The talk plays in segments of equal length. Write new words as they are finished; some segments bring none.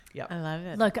Yep. I love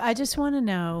it. Look, I just want to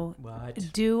know,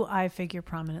 What? do I figure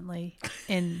prominently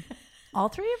in all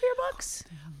three of your books?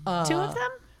 Two of them?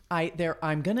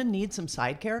 I'm gonna need some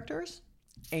side characters.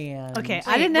 And Okay,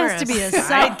 I didn't ask to be a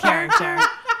side character.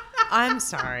 I'm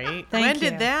sorry. Thank when you.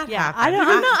 did that Yeah, happen?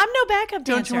 I'm no backup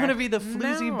don't dancer. you want to be the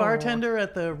floozy No. bartender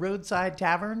at the roadside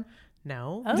tavern?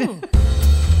 No. Oh.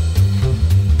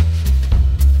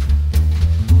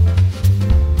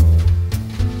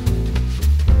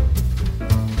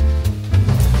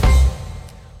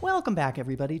 Welcome back,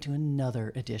 everybody, to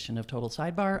another edition of Total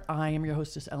Sidebar. I am your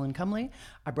hostess, Ellen Cumley.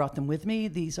 I brought them with me.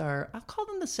 These are, I'll call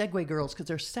them the Segway Girls because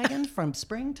they're segging from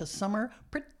spring to summer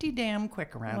pretty damn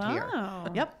quick around here.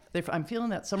 Yep. I'm feeling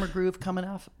that summer groove coming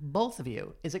off both of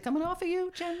you. Is it coming off of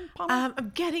you, Jen Palmer? I'm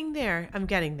getting there.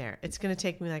 It's going to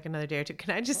take me like another day or two.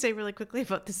 Can I just say really quickly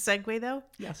about the segue, though?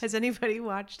 Yes. Has anybody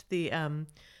watched the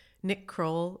Nick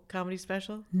Kroll comedy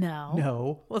special? No.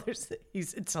 No. Well,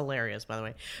 it's hilarious, by the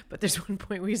way. But there's one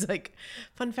point where he's like,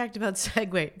 fun fact about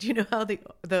Segway. Do you know how the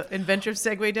inventor of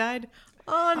Segway died?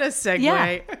 On a Segway.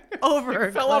 Yeah. Over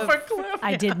a Fell off a cliff. cliff.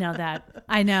 I did know that.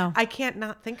 I know. I can't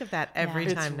not think of that every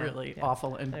It's time now. really Yeah.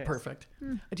 awful and perfect.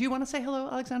 Do you want to say hello,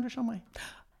 Alexandra Shumway?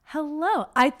 Hello.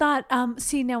 I thought,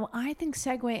 now I think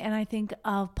Segway and I think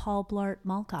of Paul Blart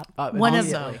Mall Cop. One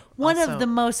of Also- the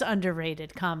most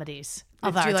underrated comedies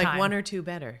of Do our you like time. one or two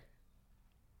better?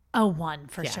 Oh, one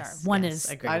for Yes, sure. One yes,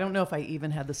 is. agreed. I don't know if I even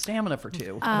had the stamina for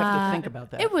two. I have to think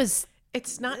about that. It was.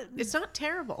 It's not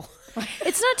terrible.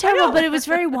 It's not terrible, but it was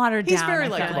very watered He's down. very I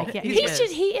felt likable. like. Yeah.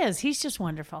 He is. He's just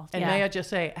wonderful. And yeah. may I just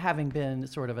say, having been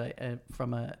sort of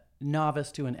from a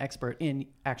novice to an expert in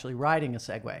actually riding a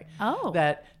Segway,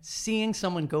 that seeing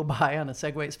someone go by on a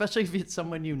Segway, especially if it's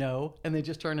someone you know and they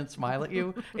just turn and smile at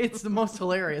you, it's the most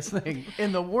hilarious thing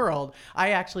in the world.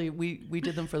 We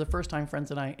did them for the first time,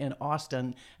 friends and I, in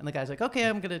Austin, and the guy's like, okay,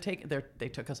 I'm going to take they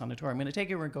took us on a tour. I'm going to take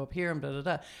you, we're going to go up here, and da da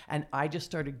da. And I just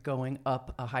started going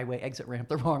up a highway exit ramp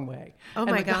the wrong way. Oh,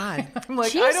 And my the guy- God. I'm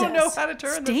like, I don't know Jesus. how to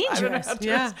turn It's this. I don't know dangerous. how to turn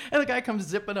Yeah. this. And the guy comes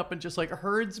zipping up and just like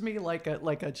herds me like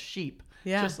a sheep.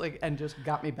 Yeah. Just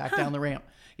got me back down the ramp.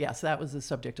 Yes, that was the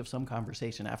subject of some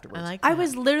conversation afterwards. I like I that.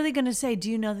 was literally going to say, do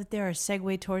you know that there are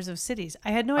Segway tours of cities? I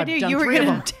had no I've idea done you were three of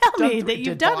going to them. tell me We that you've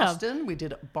did done them. Boston. We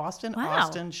did Boston, Wow.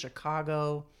 Austin,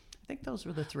 Chicago. I think those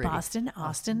were the three. Boston,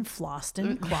 Austin,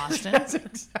 Floston, Closton. That's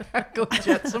exactly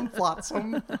Jetsam,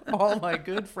 Flotsam, all my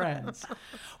good friends.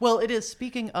 Well, it is,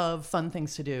 speaking of fun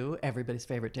things to do, everybody's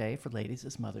favorite day for ladies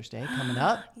is Mother's Day coming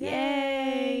up.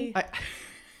 Yay.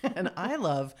 And I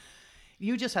love,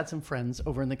 you just had some friends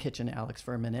over in the kitchen, Alex,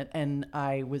 for a minute, and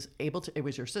I was able to, it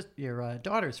was your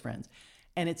daughter's friends.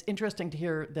 And it's interesting to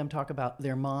hear them talk about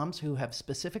their moms who have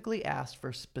specifically asked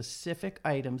for specific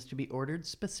items to be ordered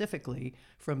specifically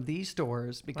from these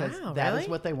stores because Wow, that really? is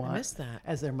what they I want missed that.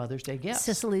 as their Mother's Day gift.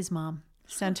 Cicely's mom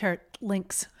sent her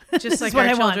links. Just This like is what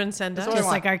our I want. children send us. That's what I Just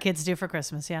want. like our kids do for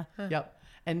Christmas, yeah. Yep.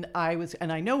 And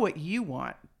I know what you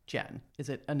want, Jen. Is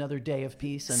it another day of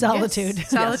peace and Solitude. Yes.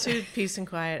 Solitude, peace, and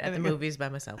quiet at the movies by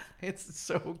myself. It's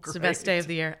so great. It's the best day of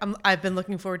the year. I've been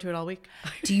looking forward to it all week.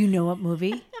 Do you know what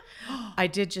movie? I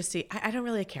did just see. I don't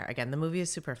really care. Again, the movie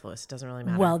is superfluous. It doesn't really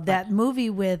matter. Well, but that movie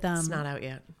with it's not out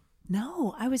yet.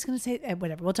 no, I was going to say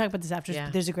whatever. We'll talk about this after. Yeah.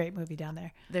 But there's a great movie down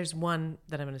there. There's one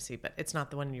that I'm going to see, but it's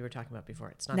not the one you were talking about before.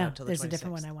 It's not No, out till the there's 26th. a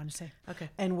different one I want to say. Okay.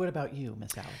 And what about you,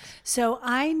 Miss Alex? So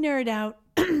I nerd out.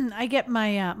 I get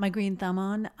my my green thumb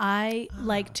on. I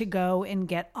like to go and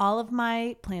get all of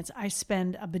my plants. I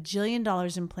spend $1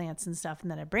 bajillion in plants and stuff,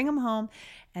 and then I bring them home.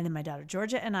 And then my daughter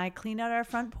Georgia and I clean out our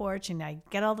front porch, and I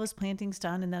get all those plantings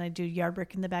done. And then I do yard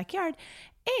work in the backyard.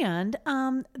 And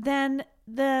then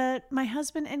my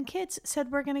husband and kids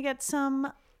said we're gonna get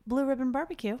some Blue Ribbon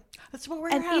Barbecue That's what we're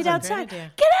and having. eat outside. Great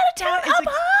idea. Get out of town It's up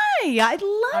high. I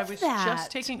love I was that.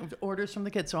 just taking orders from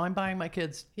the kids, so I'm buying my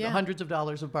kids Yeah. hundreds of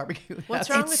dollars of barbecue. What's That's-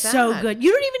 wrong It's with so that? good.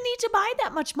 You don't even need to buy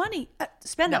that much money.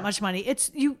 Spend that No. much money. It's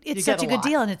get such a a good lot.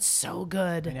 deal, and it's so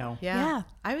good. I know. Yeah.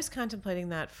 I was contemplating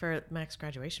that for Mac's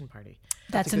graduation party.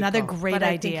 That's a good another call. great But I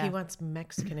idea. think he wants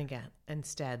Mexican again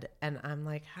instead. And I'm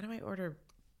like, how do I order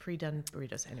pre-done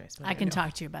burritos? Anyways. I can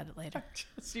talk to you about it later.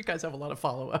 You guys have a lot of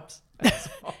follow-ups.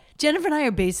 Jennifer and I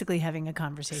are basically having a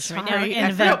conversation right now Sorry, in I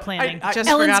event forgot- planning. I just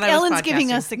Ellen's, forgot I was Ellen's giving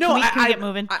podcasting. us the can we get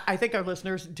moving? I think our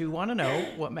listeners do want to know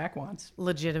what Mac wants.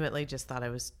 Legitimately just thought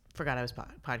forgot I was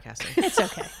podcasting. It's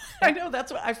okay. I know,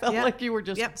 that's what I felt Yep. like you were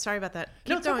just. Yep. Sorry about that.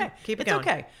 No, Keep it's going. okay. Keep it it's going.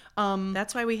 okay.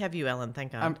 That's why we have you, Ellen.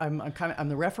 Thank God. I'm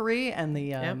the referee and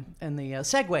the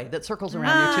segue that circles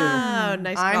around you too. Oh,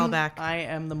 nice callback. I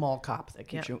am the mall cop that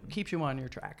keeps you on your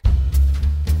track.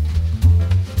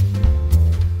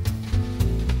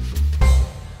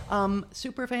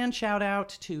 Superfan shout out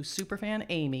to Superfan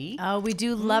Amy. Oh, we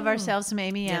do love ourselves some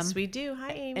Amy M. Yes, we do.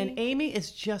 Hi, Amy. And Amy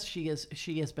is just, she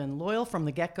has been loyal from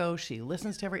the get-go. She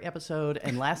listens to every episode.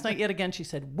 And last night, yet again, she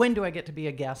said, when do I get to be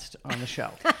a guest on the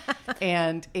show?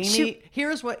 And Amy,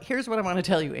 here's what I want to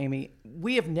tell you, Amy.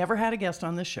 We have never had a guest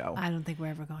on this show. I don't think we're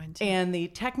ever going to. And the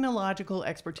technological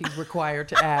expertise required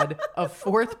to add a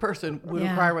fourth person would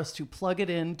require us to plug it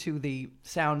into the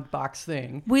sound box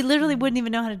thing. We literally wouldn't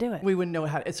even know how to do it. We wouldn't know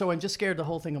how to. So I'm just scared the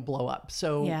whole thing will blow up.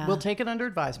 So we'll take it under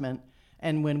advisement.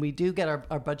 And when we do get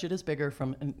our budget is bigger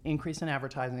from an increase in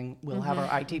advertising, we'll have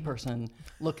our IT person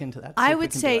look into that. I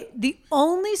would say the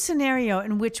only scenario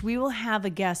in which we will have a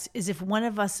guest is if one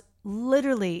of us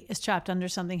literally is trapped under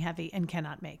something heavy and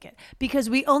cannot make it.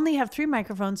 Because we only have 3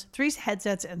 microphones, 3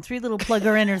 headsets, and 3 little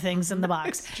plugger-inner things in the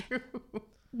box. It's true.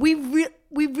 We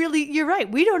really, you're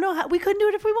right. We don't know how, we couldn't do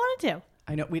it if we wanted to.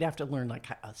 I know we'd have to learn like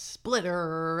a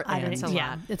splitter. It's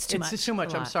too much. It's too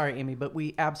much. I'm sorry, Amy, but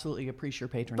we absolutely appreciate your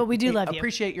patronage. But we do love you.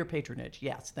 Appreciate your patronage.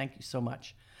 Yes, thank you so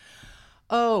much.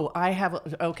 Oh,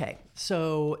 okay.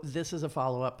 So this is a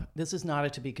follow-up. This is not a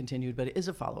to be continued, but it is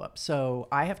a follow-up. So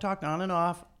I have talked on and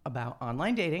off about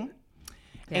online dating.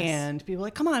 Yes. And people are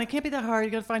like, come on, it can't be that hard.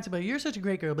 You got to find somebody. You're such a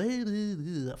great girl. Blah, blah,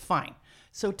 blah. Fine.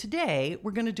 So today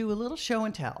we're going to do a little show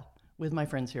and tell with my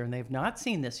friends here, and they've not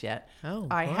seen this yet.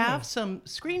 I have some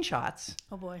screenshots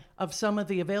of some of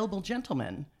the available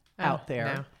gentlemen out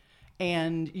there. No.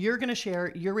 And you're going to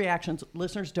share your reactions.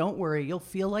 Listeners, don't worry. You'll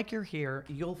feel like you're here.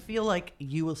 You'll feel like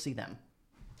you will see them.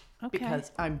 Okay.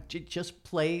 Because I'm just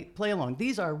play along.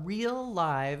 These are real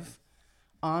live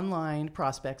online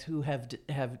prospects who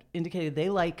have indicated they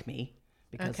like me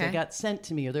because they got sent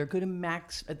to me, or they're good at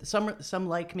max. Some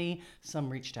like me. Some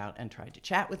reached out and tried to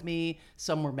chat with me.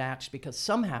 Some were matched because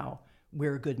somehow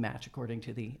we're a good match according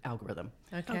to the algorithm.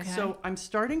 Okay. So I'm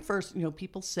starting first.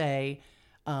 People say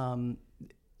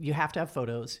you have to have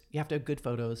photos. You have to have good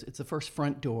photos. It's the first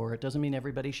front door. It doesn't mean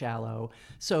everybody's shallow.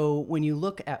 So when you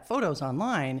look at photos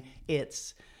online,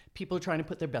 it's people trying to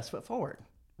put their best foot forward,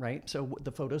 right? So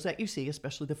the photos that you see,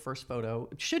 especially the first photo,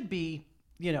 should be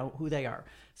who they are.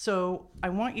 So I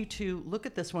want you to look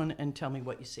at this one and tell me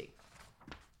what you see.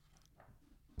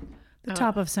 The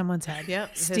top of someone's head.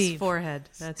 Yep. Steve. His forehead.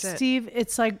 That's it. Steve,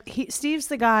 it's like Steve's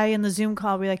the guy in the Zoom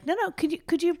call. We're like, no, could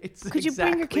you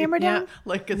bring your camera down?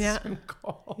 Like a Zoom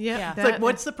call. Yeah. It's like,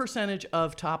 what's the percentage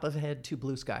of top of head to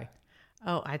blue sky?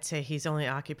 Oh, I'd say he's only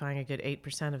occupying a good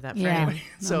 8% of that frame. Yeah.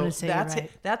 So that's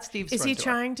it. That's Steve's. Is he door.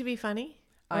 trying to be funny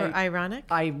or ironic?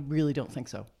 I really don't think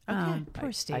so. Okay.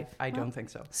 Poor Steve. I don't think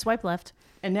so. Swipe left.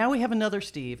 And now we have another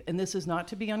Steve, and this is not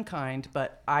to be unkind,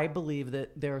 but I believe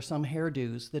that there are some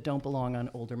hairdos that don't belong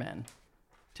on older men.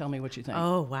 Tell me what you think.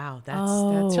 Oh wow, that's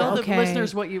tell the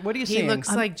listeners what are you seeing? He looks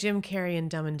like Jim Carrey in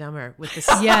Dumb and Dumber with the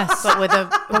yes,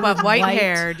 but white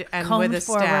haired and with a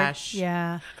stash.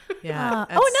 Yeah. Yeah.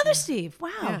 Another Steve.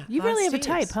 Wow, you really have a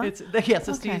type, huh?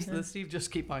 The Steve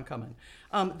just keep on coming.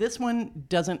 This one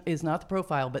is not the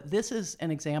profile, but this is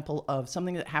an example of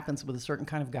something that happens with a certain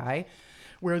kind of guy,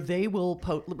 where they will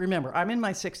post. Remember, I'm in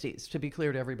my 60s, to be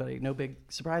clear to everybody. No big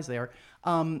surprise there.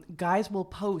 Guys will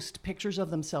post pictures of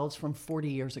themselves from 40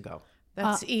 years ago.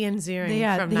 That's Ian Ziering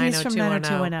from 90210. He's from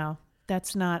 90210.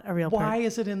 That's not a real person. Why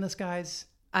is it in this guy's?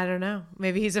 I don't know.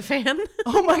 Maybe he's a fan.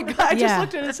 Oh my God! I just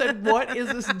looked at it and said, "What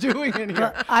is this doing in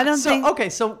here?" Well, I don't think. Okay,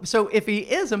 so if he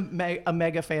is a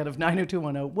mega fan of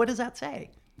 90210, what does that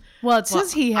say? Well, it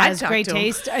says he has great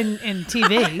taste in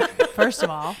TV, first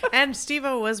of all. And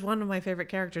Steve-O was one of my favorite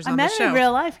characters on the show. I met him in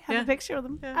real life. I have a picture of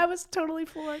him. Yeah. I was totally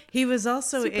floored. He was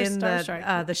also in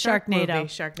the Shark movie,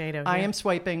 Sharknado. I am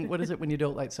swiping. What is it when you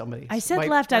don't like somebody? I said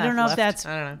left. I don't know if that's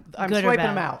I don't know. I'm good swiping or bad.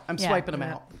 them out. I'm swiping them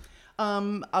out.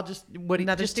 I'll just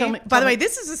just Steve? tell me. By the way,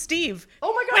 this is a Steve.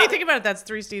 Oh my God! What do you think about it? That's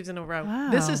 3 Steves in a row.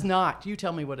 Wow. This is not. You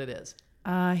tell me what it is.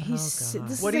 What do you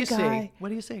see? What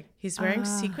do you see? He's wearing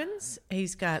sequins.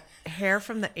 He's got hair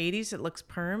from the 80s. It looks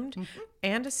permed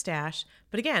and a stash.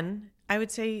 But again, I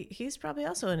would say he's probably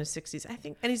also in his 60s. I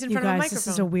think, and he's in front of a microphone. This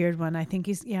is a weird one. I think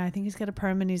he's got a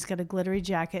perm and he's got a glittery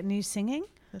jacket and he's singing.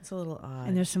 That's a little odd.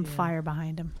 And there's some fire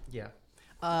behind him. Yeah.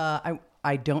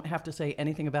 I don't have to say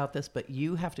anything about this, but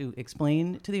you have to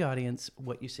explain to the audience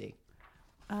what you see.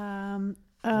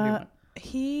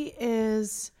 He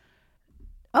is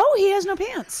Oh, he has no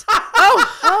pants.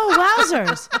 Oh,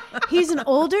 wowzers. He's an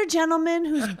older gentleman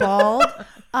who's bald,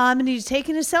 and he's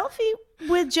taking a selfie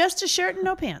with just a shirt and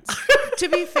no pants. To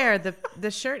be fair,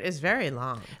 the shirt is very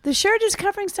long. The shirt is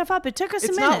covering stuff up. It took us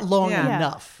a minute. It's not long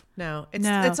enough. No,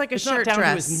 it's like a shirt down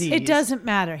dress. to his knees. It doesn't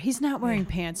matter. He's not wearing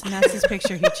pants, and that's his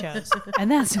picture he chose.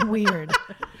 And that's weird.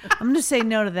 I'm going to say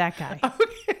no to that guy.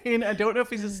 Okay, and I don't know if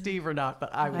he's a Steve or not,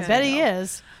 but I bet he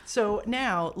is. So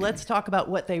now let's talk about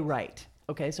what they write.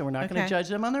 Okay, so we're not going to judge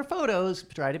them on their photos.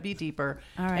 Try to be deeper.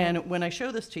 All right. And when I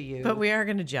show this to you... But we are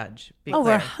going to judge.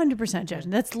 We're 100%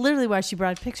 judging. That's literally why she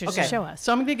brought pictures to show us.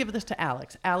 So I'm going to give this to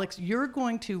Alex. Alex, you're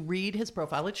going to read his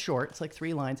profile. It's short. It's like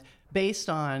 3 lines based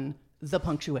on the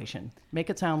punctuation. Make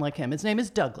it sound like him. His name is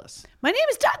Douglas. My name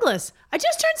is Douglas. I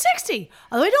just turned 60,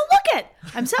 although I don't look it.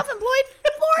 I'm self-employed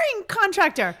flooring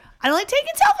contractor. I don't like taking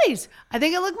selfies. I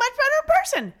think I look much better in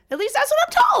person. At least that's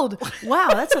what I'm told. Wow,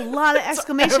 that's a lot of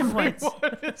exclamation points.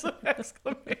 Is an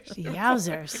exclamation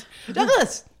Yowzers.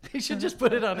 Douglas! He should just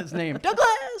put it on his name.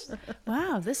 Douglas!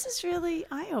 Wow, this is really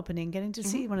eye-opening getting to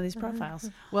see one of these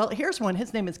profiles. Well, here's one.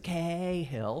 His name is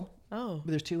Cahill. Oh.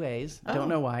 There's 2 A's. Don't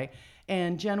know why.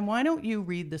 And Jen, why don't you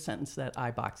read the sentence that I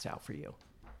boxed out for you?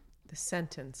 The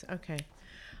sentence. Okay.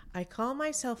 I call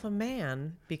myself a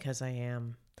man because I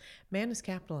am. Man is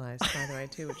capitalized, by the way,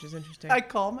 too, which is interesting. I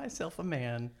call myself a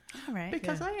man All right.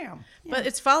 because I am. But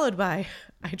it's followed by,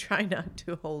 I try not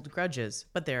to hold grudges,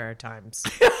 but there are times.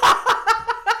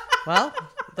 Well,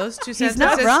 those two He's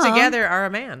not sentences wrong. together are a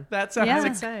man. That sounds Yeah.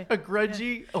 like a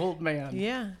grudgy old man.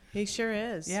 Yeah, he sure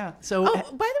is. Yeah. So,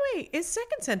 Oh, by the way, his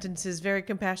second sentence is very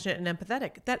compassionate and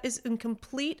empathetic. That is in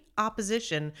complete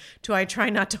opposition to I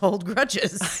try not to hold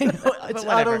grudges. I know, it's whatever.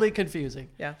 utterly confusing.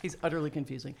 Yeah. He's utterly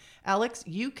confusing. Alex,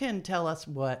 you can tell us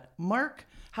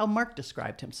how Mark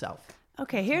described himself.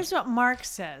 Okay, here's what Mark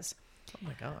says. Oh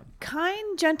my God.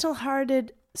 Kind,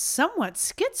 gentle-hearted, somewhat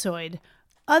schizoid.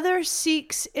 Other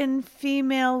seeks in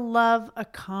female love a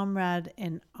comrade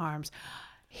in arms.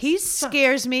 He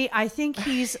scares me. I think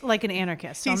he's like an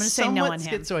anarchist. So I'm going to say no on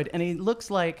him. Schizoid, and he looks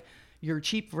like your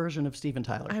cheap version of Steven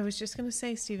Tyler. I was just going to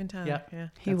say Steven Tyler. Yeah. Yeah.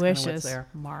 He That's kinda what's wishes. there.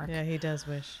 Mark. Yeah, he does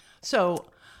wish. So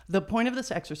the point of this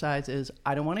exercise is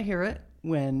I don't want to hear it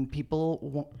when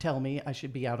people tell me I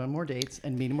should be out on more dates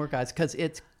and meeting more guys because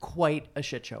it's quite a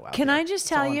shit show out Can there. I just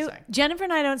That's all tell I'm you, saying. Jennifer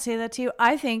and I don't say that to you.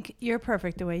 I think you're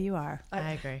perfect the way you are.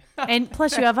 I agree. And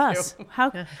plus you have us.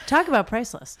 Talk about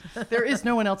priceless. There is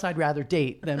no one else I'd rather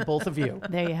date than both of you.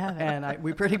 There you have it. And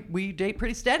we date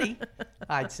pretty steady,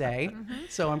 I'd say.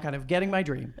 So I'm kind of getting my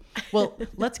dream. Well,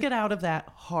 let's get out of that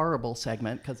horrible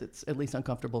segment because it's at least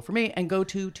uncomfortable for me and go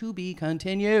to be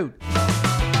continued.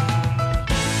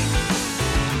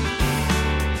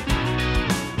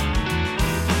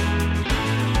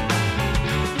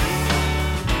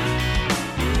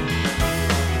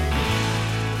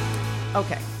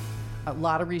 Okay. A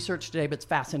lot of research today, but it's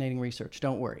fascinating research.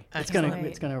 Don't worry. It's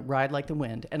gonna ride like the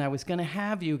wind. And I was gonna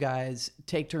have you guys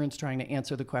take turns trying to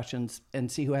answer the questions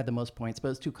and see who had the most points, but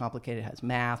it's too complicated. It has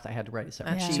math. I had to write a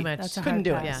separate sheet. too much. That's a Couldn't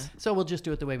hard do it. pass. So we'll just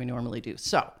do it the way we normally do.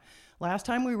 So last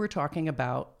time we were talking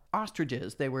about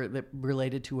ostriches. They were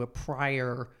related to a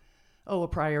prior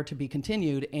to be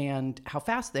continued and how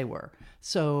fast they were.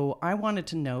 So I wanted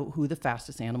to know who the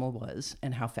fastest animal was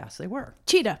and how fast they were.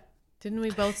 Cheetah. Didn't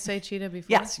we both say cheetah before?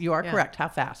 Yes, you are correct. How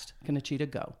fast can a cheetah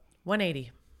go?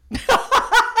 180.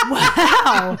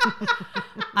 Wow.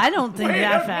 I don't think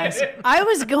that fast. I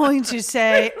was going to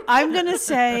say, I'm going to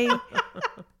say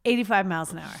 85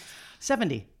 miles an hour.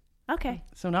 70. Okay.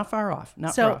 So not far off. Not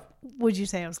far So off. would you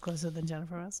say I was closer than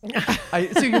Jennifer was?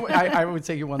 I would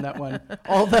say you won that one.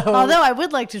 Although I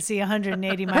would like to see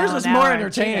 180 miles hers an was hour. more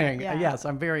entertaining. Yeah. Yes,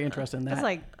 I'm very interested in that. It's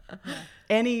like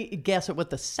Any guess at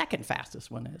what the second fastest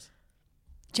one is?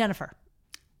 Jennifer.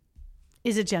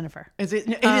 Is it Jennifer? Is it?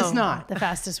 It is not. The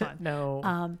fastest one.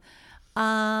 No.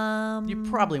 You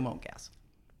probably won't guess.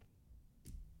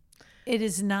 It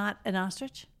is not an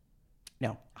ostrich?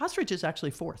 No, ostrich is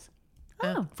actually fourth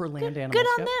Oh, for land animals. good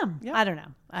on Yep. them. Yep. I don't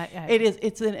know. It is.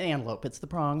 It's an antelope. It's the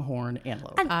pronghorn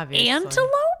antelope. An Obviously.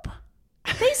 antelope?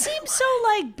 They seem so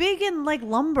like big and like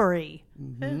lumbery.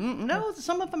 No,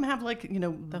 some of them have like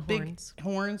big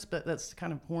horns. but that's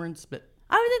kind of horns. But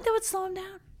I would think that would slow them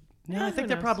down. no, I think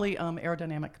they're knows? probably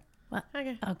aerodynamic.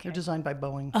 Okay. Okay. They're designed by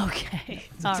Boeing. Okay.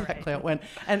 That's All exactly right. how it went.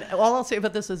 And all I'll say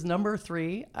about this is number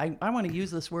 3. I want to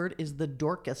use this word is the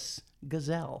Dorcas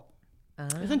gazelle.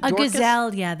 Isn't A Dorcas?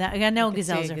 gazelle, yeah. I know could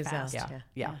see gazelles a are gazelle. fast.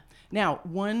 Yeah. Now,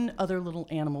 one other little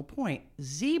animal point: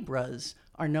 zebras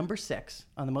are number 6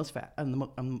 on the most fast,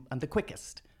 on the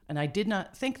quickest. And I did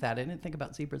not think that. I didn't think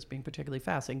about zebras being particularly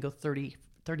fast. They can go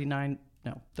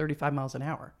 35 miles an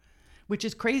hour, which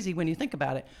is crazy when you think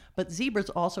about it. But zebras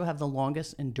also have the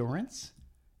longest endurance.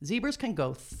 Zebras can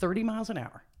go 30 miles an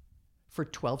hour for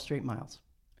 12 straight miles.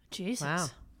 Jesus. Wow.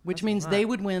 Which means they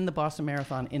would win the Boston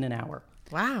Marathon in an hour.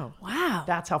 Wow.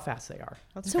 That's how fast they are.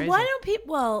 That's So crazy. why don't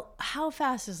people? Well, how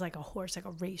fast is like a horse, like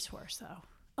a racehorse, though?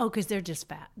 Oh, because they're just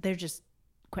fat. They're just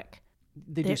quick.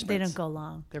 They They don't go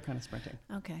long. They're kind of sprinting.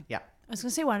 Okay. Yeah. I was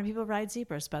gonna say, why don't people ride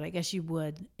zebras? But I guess you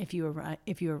would if you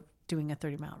were doing a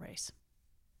 30-mile race,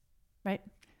 right?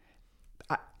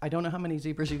 I don't know how many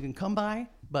zebras you can come by,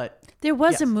 but There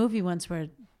was yes. a movie once where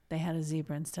they had a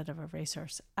zebra instead of a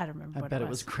racehorse. I don't remember I what bet it it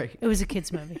was great. It was a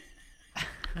kids movie.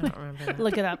 I don't remember that.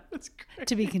 Look it up. It's great.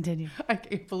 To be continued. I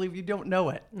can't believe you don't know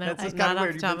it. No, That's just not kind of off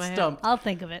weird. the You've top of been my head. stumped. I'll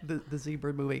think of it. The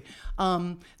zebra movie.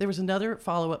 There was another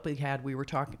follow-up we had. We were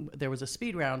talking, there was a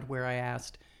speed round where I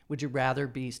asked, would you rather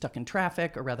be stuck in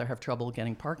traffic or rather have trouble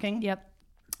getting parking? Yep.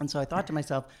 And so I thought to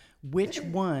myself, which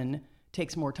one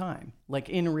takes more time? Like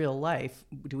in real life,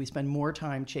 do we spend more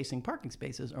time chasing parking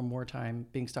spaces or more time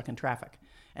being stuck in traffic?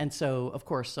 And so, of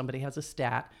course, somebody has a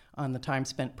stat on the time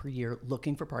spent per year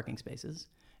looking for parking spaces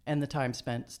and the time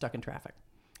spent stuck in traffic.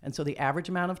 And so the average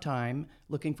amount of time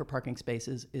looking for parking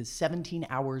spaces is 17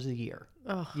 hours a year.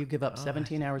 You give up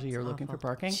 17 hours a year looking for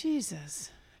parking.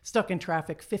 Jesus. Stuck in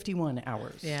traffic, 51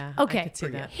 hours. Yeah. Okay. I could see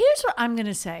that. Here's what I'm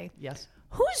gonna say. Yes.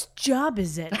 Whose job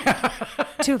is it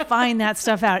to find that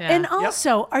stuff out? Yeah. And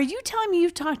also, are you telling me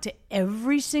you've talked to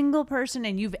every single person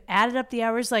and you've added up the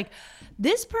hours? Like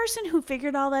this person who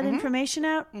figured all that information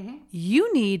out,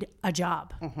 you need a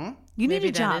job. You need Maybe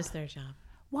a job. that is their job.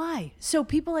 Why? So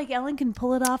people like Ellen can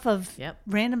pull it off of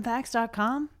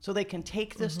randomfacts.com? So they can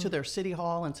take this to their city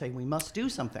hall and say, we must do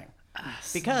something.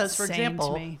 Because, for insane to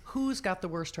example, me. who's got the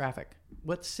worst traffic?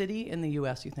 What city in the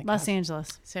U.S. you think? Los has-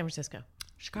 Angeles. San Francisco.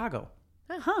 Chicago.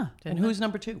 Huh. And who's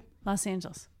number 2? Los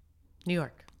Angeles. New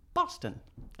York. Boston.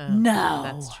 No.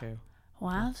 That's true.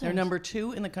 Wow. They're number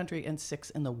 2 in the country and 6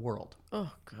 in the world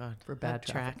Oh, God. for bad That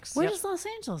traffic. tracks. Where is Los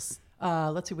Angeles?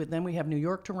 Let's see. Then we have New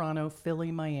York, Toronto,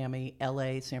 Philly, Miami,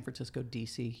 L.A., San Francisco,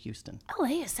 D.C., Houston.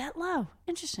 LA is that low.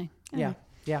 Interesting. Yeah.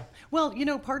 Yeah. Well,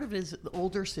 part of it is the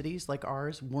older cities like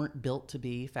ours weren't built to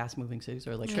be fast-moving cities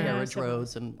or like carriage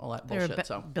roads and all that They were bullshit.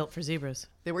 So built for zebras.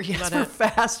 they were, yes, Got for it.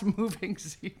 fast-moving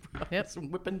zebras Yep.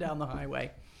 whipping down the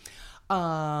highway.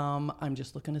 I'm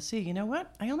just looking to see. You know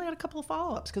what? I only had a couple of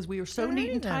follow-ups because we were so neat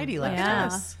and then. tidy last Yeah.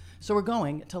 time. So we're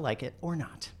going to like it or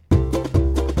not.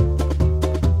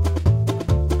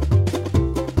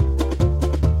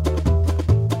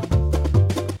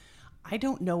 I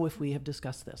don't know if we have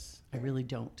discussed this. I really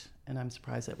don't. And I'm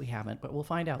surprised that we haven't, but we'll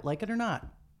find out. Like it or not,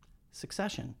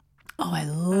 Succession. Oh, I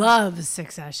love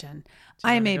Succession.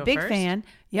 I am wanna a go big first? fan.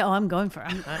 Yeah, I'm going for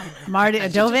it. I'm already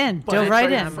dove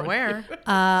right in. I'm aware.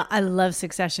 I love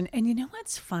Succession. And you know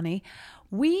what's funny?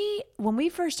 When we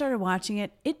first started watching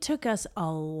it, it took us a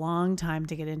long time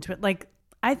to get into it. Like,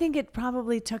 I think it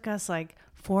probably took us like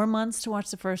 4 months to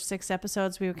watch the first 6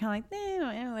 episodes. We were kind of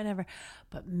like, whatever.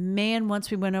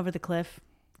 Get over the cliff,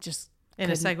 just In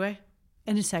a segue?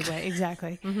 in a segue,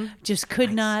 exactly. Just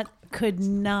couldn't get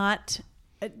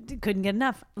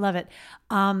enough. Love it.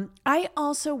 I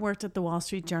also worked at the Wall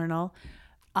Street Journal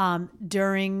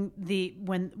during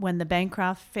when the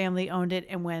Bancroft family owned it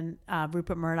and when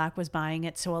Rupert Murdoch was buying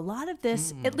it. So a lot of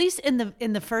this, at least in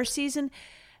the first season,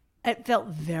 it felt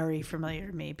very familiar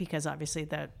to me because obviously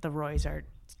the Roys are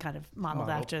kind of modeled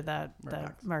after the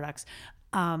Murdochs.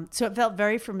 So it felt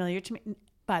very familiar to me.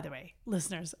 By the way,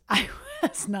 listeners, I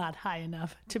was not high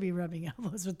enough to be rubbing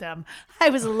elbows with them. I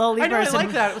was a lowly I know, person. I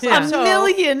like that. It was a like,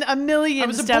 so- million I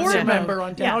was a steps board ahead. member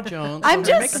on Dow Jones. I'm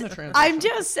so we're just, making the transition. I'm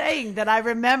just saying that I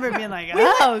remember being like,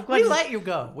 we let you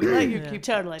go. We let you keep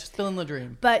Totally. spilling the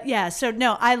dream. But yeah, so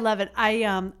no, I love it.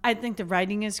 I think the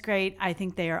writing is great. I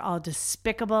think they are all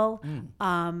despicable.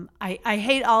 I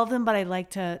hate all of them, but I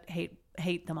like to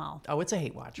hate them all. Oh, it's a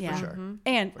hate watch for sure.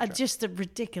 And just the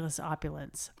ridiculous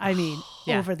opulence. I mean,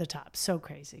 over the top, so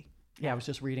crazy. Yeah, I was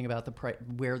just reading about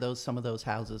where some of those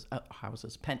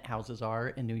penthouses are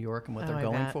in New York and what they're I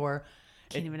going bet. for.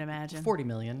 Can't even imagine. 40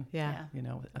 million. Yeah.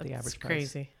 At the average price.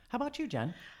 Crazy. How about you,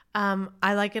 Jen?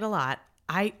 I like it a lot.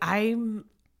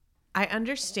 I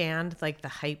understand like the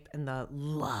hype and the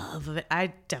love of it.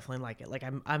 I definitely like it. Like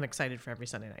I'm excited for every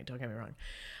Sunday night. Don't get me wrong.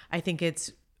 I think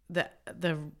it's the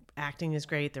acting is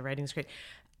great. The writing is great.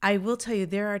 I will tell you,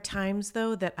 there are times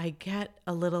though that I get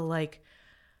a little like,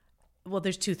 well,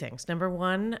 there's 2 things. Number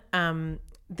one,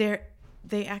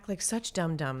 they act like such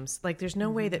dum-dums. Like there's no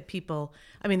way that people,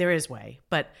 I mean, there is way,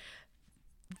 but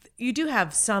you do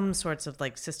have some sorts of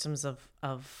like systems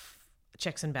of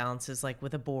checks and balances, like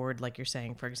with a board, like you're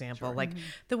saying, for example, like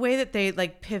the way that they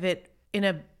like pivot in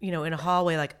a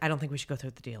hallway, like, I don't think we should go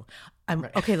through the deal.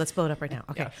 Okay, let's blow it up right now.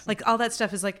 Okay. Yes. Like all that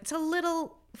stuff is like, it's a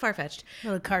little far-fetched.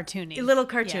 A little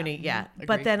cartoony. Yeah.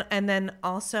 But then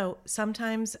also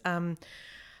sometimes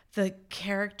the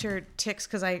character ticks,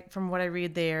 because from what I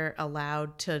read, they're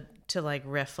allowed to like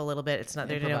riff a little bit. It's not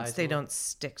they don't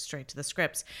stick straight to the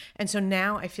scripts. And so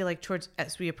now I feel like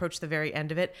as we approach the very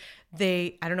end of it,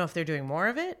 I don't know if they're doing more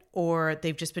of it or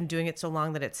they've just been doing it so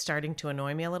long that it's starting to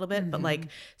annoy me a little bit. But like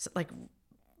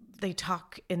they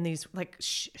talk in these like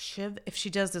Shiv, if she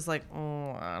does this like,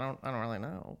 I don't really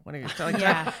know. What are you talking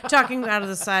talking out of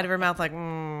the side of her mouth like,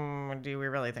 do we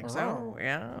really think so?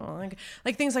 Yeah.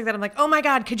 Like things like that. I'm like, oh my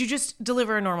God, could you just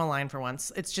deliver a normal line for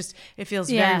once? It's just, it feels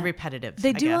very repetitive.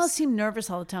 They do all seem nervous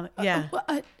all the time. Yeah.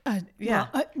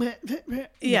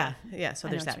 So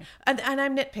there's that. And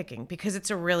I'm nitpicking because it's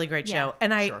a really great show.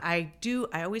 And I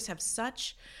always have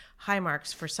such high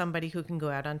marks for somebody who can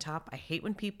go out on top. I hate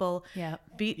when people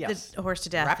beat the horse to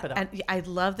death. Wrap it up. And I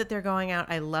love that they're going out.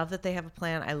 I love that they have a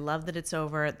plan. I love that it's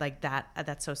over. Like that.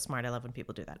 That's so smart. I love when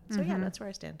people do that. So that's where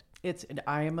I stand.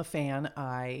 I am a fan.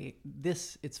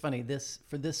 It's funny.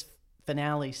 For this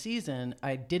finale season,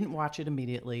 I didn't watch it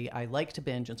immediately. I like to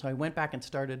binge, and so I went back and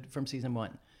started from season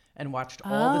 1 and watched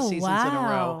all the seasons in a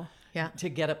row. Yeah. To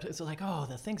get up, it's like,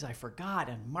 the things I forgot,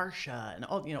 and Marcia, and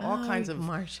all kinds of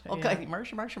Marcia,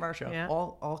 Yeah.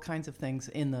 all kinds of things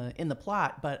in the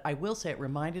plot. But I will say, it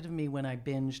reminded me when I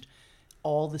binged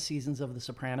all the seasons of The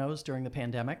Sopranos during the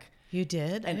pandemic. You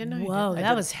did? I didn't know. Whoa,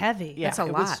 that was heavy. Yeah, that's a lot.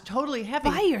 It was totally heavy.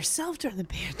 By yourself during the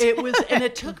pandemic. It was, and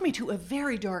it took me to a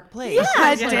very dark place.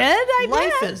 Yeah, it did.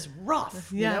 Life is rough,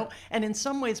 you know. And in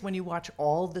some ways, when you watch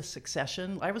all the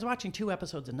Succession, I was watching 2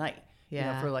 episodes a night.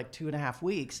 For like 2.5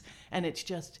 weeks, and it's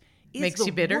just makes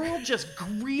you bitter. The world just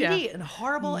greedy and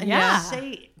horrible, and you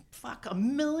say fuck a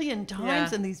million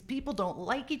times, and these people don't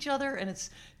like each other, and it's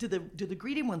do the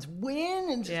greedy ones win,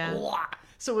 and just blah.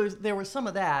 So there was some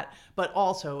of that, but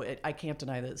also I can't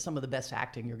deny that some of the best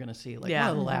acting you're going to see, like one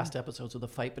of the last episodes of the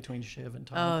fight between Shiv and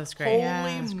Tom. Oh, it's great.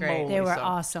 Holy moly. They were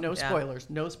awesome. No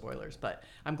spoilers, but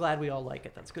I'm glad we all like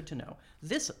it. That's good to know.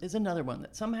 This is another one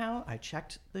that somehow I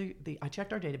checked I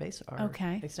checked our database, our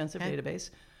extensive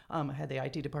database. I had the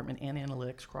IT department and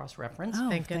analytics cross-reference. Oh,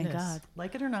 thank goodness. God.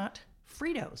 Like it or not,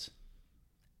 Fritos.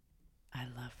 I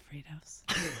love Fritos.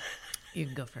 You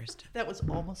can go first. That was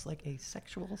almost like a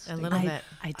sexual statement. A little bit.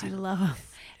 I do love them.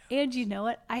 And you know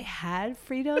what? I had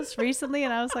Fritos recently,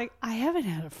 and I was like, I haven't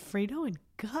had a Frito in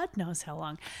God knows how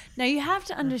long. Now, you have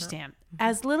to understand,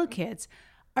 as little kids,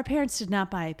 our parents did not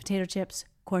buy potato chips,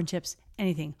 corn chips,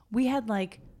 anything. We had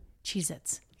like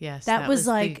Cheez-Its. Yes, that was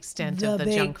like the extent of the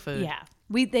junk food. Yeah,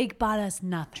 they bought us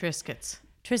nothing. Triscuits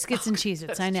And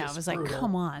Cheez-Its. I know. I was like, brutal.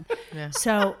 come on. Yeah.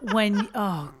 So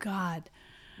oh God.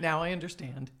 Now I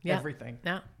understand everything.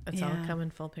 No, it's all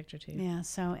coming full picture to you. Yeah.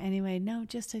 So anyway, no,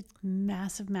 just a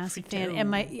massive fan.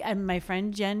 And my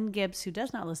friend Jen Gibbs, who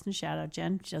does not listen, shout out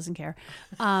Jen, she doesn't care.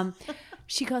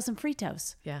 She calls them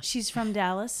Fritos. Yeah. She's from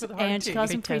Dallas, and she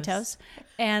calls them Fritos.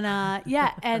 And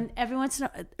and every once in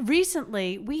a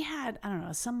recently we had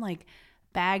some like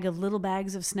little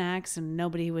bags of snacks, and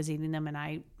nobody was eating them, and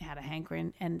I had a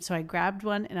hankering, and so I grabbed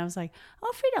one, and I was like,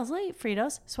 oh, Fritos, I'll eat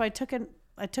Fritos. So I took a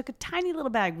tiny little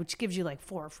bag, which gives you like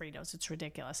 4 Fritos. It's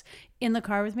ridiculous, in the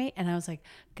car with me. And I was like,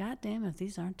 God damn, if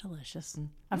these aren't delicious.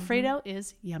 A Frito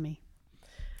is yummy.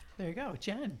 There you go,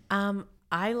 Jen.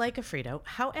 I like a Frito.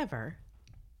 However,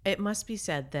 it must be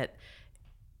said that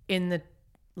in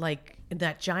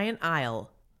that giant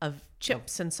aisle of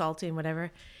chips and salty and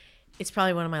whatever, it's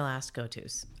probably one of my last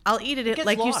go-tos. I'll eat it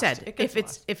like you said.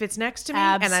 If it's next to me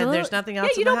and there's nothing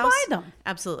else in the house. You don't buy them.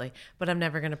 Absolutely. But I'm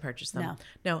never going to purchase them.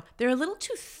 No, they're a little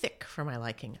too thick for my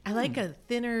liking. I like a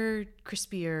thinner,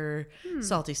 crispier,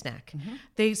 salty snack.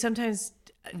 They sometimes,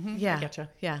 I getcha.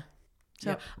 Yeah.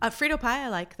 So Frito pie I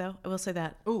like, though. I will say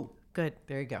that. Ooh. Good.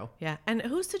 There you go. Yeah. And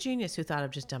who's the genius who thought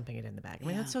of just dumping it in the bag? I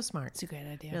mean, that's so smart. It's a great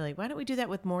idea. Really. Why don't we do that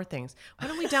with more things? Why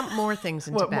don't we dump more things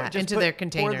into their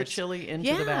containers? Pour the chili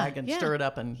into the bag and stir it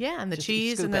up. And the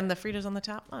cheese and then the Fritos on the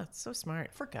top. Oh, it's so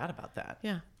smart. Forgot about that.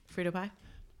 Yeah. Frito pie.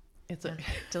 It's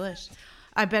delish.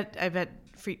 I bet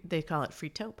they call it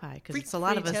Frito pie because it's a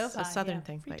lot of a Southern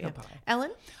thing. Frito pie.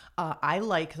 Ellen? I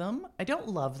like them. I don't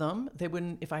love them. They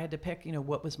wouldn't, if I had to pick,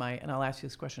 what was and I'll ask you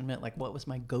this question in a minute, like what was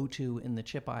my go-to in the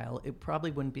chip aisle? It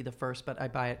probably wouldn't be the first, but I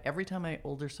buy it every time my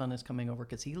older son is coming over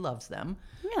because he loves them.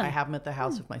 Really? I have them at the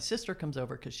house if my sister comes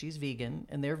over because she's vegan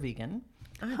and they're vegan.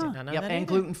 I did not know that and either.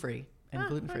 gluten-free. And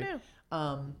gluten-free.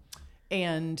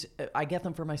 And I get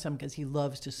them for my son because he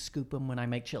loves to scoop them when I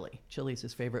make chili. Chili's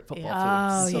his favorite football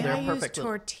Oh, food. So yeah. they're I perfect. use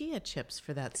tortilla chips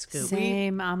for that scoop.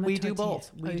 Same. I'm a We do tortilla.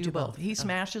 both. We do both. He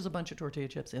smashes a bunch of tortilla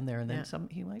chips in there, and then Yeah. some.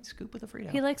 He might scoop with a Frito.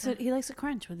 He likes it. He likes a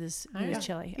crunch with his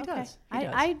chili. He Okay. does. He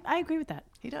does. I agree with that.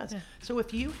 He does. So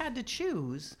if you had to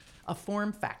choose a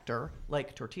form factor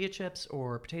like tortilla chips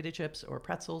or potato chips or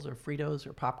pretzels or Fritos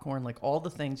or popcorn, like all the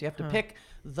things, you have to pick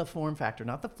the form factor,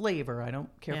 not the flavor. I don't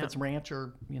care if it's ranch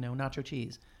or nacho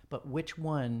cheese, but which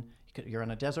one. You're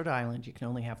on a desert island. You can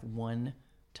only have one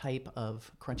type of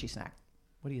crunchy snack.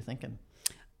 What are you thinking?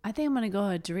 I think I'm going to go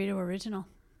a Dorito Original.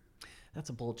 That's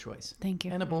a bold choice. Thank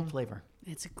you. And a bold flavor.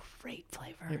 It's a great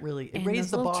flavor. It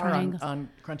raised the bar on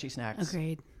crunchy snacks.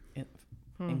 Agreed.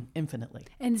 Infinitely.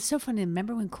 And it's so funny.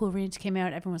 Remember when Cool Ranch came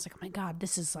out? Everyone was like, "Oh my God,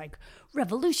 this is like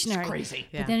revolutionary." It's crazy.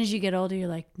 But then as you get older, you're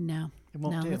like, "No,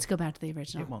 won't do. let's go back to the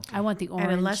original. It won't do. I want the orange."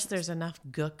 And unless there's enough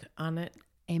gook on it,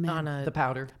 Amen. The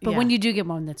powder. But when you do get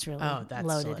one that's really that's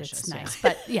loaded, delicious, it's yeah. nice.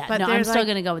 But yeah, But no, I'm there's still like-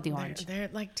 going to go with the orange. they're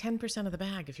like 10% of the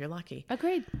bag if you're lucky.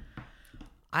 Agreed.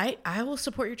 I will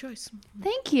support your choice.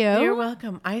 Thank you. You're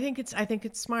welcome. I think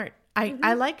it's smart.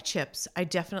 I like chips. I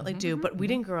definitely do, but we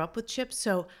didn't grow up with chips,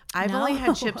 so I've only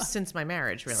had chips since my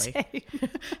marriage, really.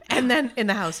 And then in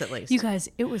the house, at least. You guys,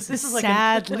 it was This a is like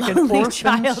sad, an lonely orphan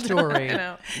childhood. story. I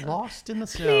know. Lost in the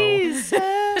snow. Please,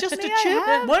 Just a may I chip?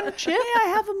 have- One chip? May I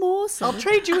have a morsel? I'll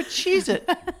trade you a Cheez-It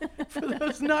for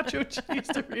those nacho cheese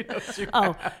Doritos.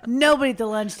 Oh, nobody at the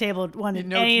lunch table wanted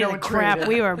No- any no of one the crap traded.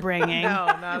 we were bringing. No,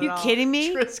 not at You all. kidding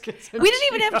me? Triscuits and We didn't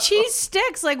even have Cheetos. cheese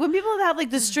sticks. Like when people have like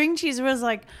the string cheese, it was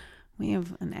like, we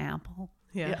have an apple.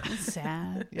 Yeah. It's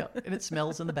sad. Yeah, and it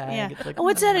smells in the bag. Yeah. It's like, Oh,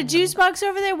 what's that? A juice box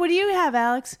over there? What do you have,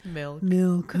 Alex? Milk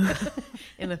Milk.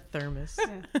 in a thermos.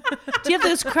 Do you have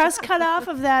those crusts cut off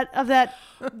of that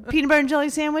peanut butter and jelly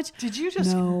sandwich? Did you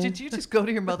just No. go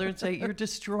to your mother and say you're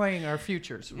destroying our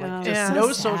futures? Like Oh, just Yeah. no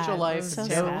so social sad. life, So no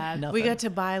sad. nothing. We got to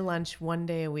buy lunch one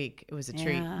day a week. It was a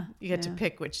treat. Yeah, You got to yeah.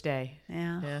 pick which day.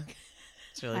 Yeah. Yeah.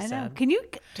 It's really I know. sad. Can you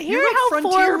hear You're like how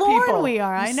frontier forlorn people. we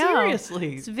are? I know.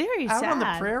 Seriously. It's very out sad. on the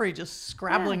prairie, just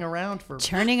scrabbling around for.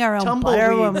 Churning our own butter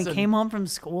when we Tumbleweeds and- came home from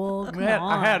school. Come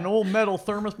on. I had an old metal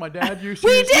thermos my dad used. We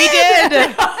to use.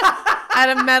 did. I had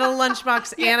a metal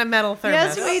lunchbox and a metal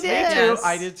thermos. Yes, we did. Me too. Yes.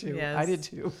 I did too. Yes. I did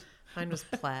too. Mine was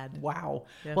plaid. Wow.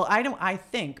 Yeah. Well, I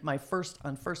think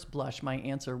on first blush, my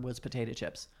answer was potato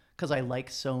chips because I like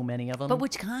so many of them. But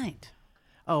which kind?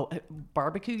 Oh,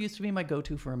 barbecue used to be my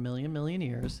go-to for a million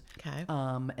years. Okay.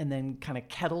 And then kind of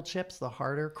kettle chips, the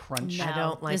harder crunch. I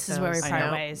don't like This is where we those. part I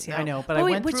know, ways. Yeah. I know, but But I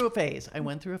wait, went which- through a phase. And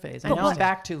now what- I'm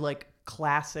back to like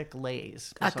classic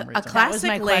Lay's for some A reason. classic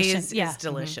my question. Lay's Yeah. is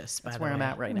delicious. By That's the where way. I'm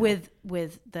at right now. With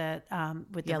the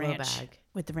Yellow ranch bag.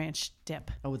 with the ranch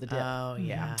dip. with the dip. Oh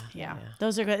yeah. Yeah.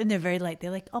 Those are good, and they're very light. They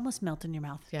like almost melt in your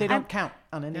mouth. Yeah. They don't count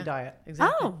on any diet.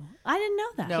 Exactly. Oh, I didn't know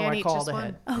that. No, Can't I eat called just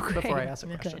ahead one. Oh, before I great. asked a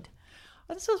question. Good.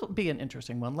 Well, this will be an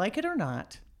interesting one. Like it or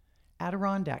not,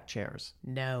 Adirondack chairs.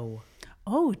 No.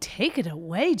 Oh, take it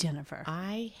away, Jennifer.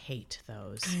 I hate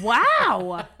those.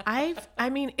 Wow. I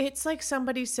mean, it's like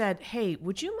somebody said, "Hey,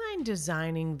 would you mind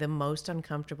designing the most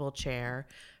uncomfortable chair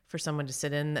for someone to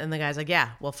sit in?" And the guy's like,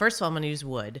 "Yeah. Well, first of all, I'm going to use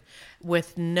wood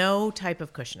with no type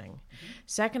of cushioning.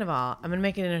 Second of all, I'm going to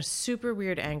make it in a super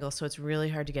weird angle so it's really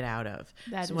hard to get out of.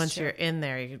 That so is once true. you're in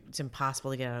there, it's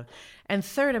impossible to get out of. And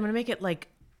third, I'm going to make it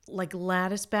like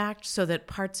lattice backed so that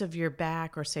parts of your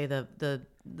back or say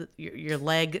your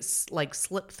leg like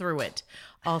slip through it,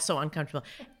 also uncomfortable.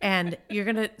 And you're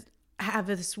gonna have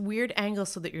this weird angle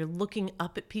so that you're looking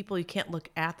up at people. You can't look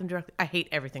at them directly. I hate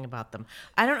everything about them.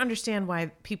 I don't understand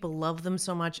why people love them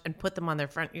so much and put them on their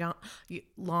front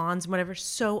lawns and whatever.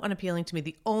 So unappealing to me.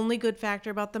 The only good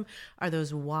factor about them are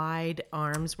those wide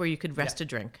arms where you could rest a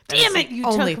drink. That is Damn it! the You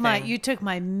only took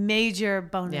my major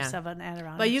bonus Yeah. of an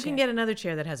Adirondack. But you can chair. get another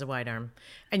chair that has a wide arm,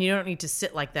 and you don't need to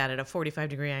sit like that at a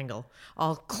 45-degree angle,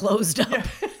 all closed up.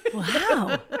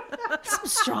 Wow. Some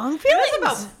strong feelings. It's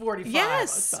about 45.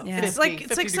 Yes, about Yeah. 50, it's like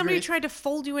 50 somebody degrees. tried to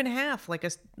fold you in half, like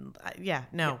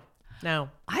no,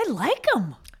 I like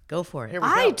them. go for it. Here we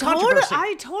go. Controversy.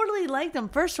 I totally like them.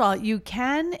 First of all, you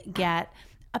can get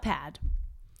a pad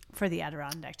for the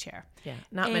Adirondack chair. Yeah,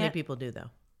 not many And- people do though.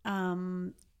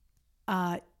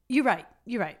 You're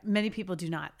right. Many people do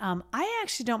not. I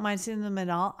actually don't mind sitting in them at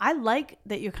all. I like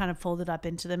that you're kind of folded up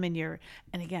into them and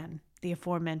again, the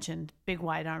aforementioned big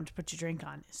wide arm to put your drink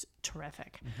on is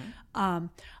terrific. I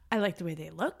like the way they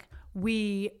look.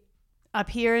 up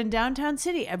here in downtown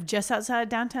city, just outside of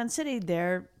downtown city,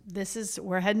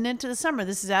 we're heading into the summer.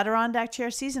 This is Adirondack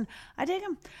chair season. I dig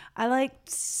them. I like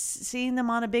seeing them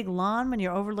on a big lawn when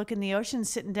you're overlooking the ocean,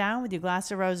 sitting down with your glass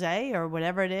of rosé or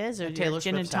whatever it is, or your Taylor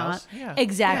gin and Swift's tonic. house. Yeah.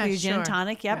 Exactly, Yeah, your gin and sure.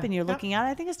 tonic. Yep, Yeah. and you're looking out.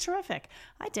 I think it's terrific.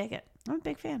 I dig it. I'm a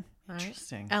big fan.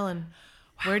 Interesting. Ellen,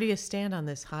 where do you stand on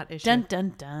this hot issue? Dun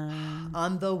dun dun.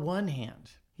 On the one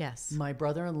hand, Yes. my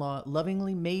brother-in-law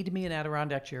lovingly made me an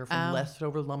Adirondack chair from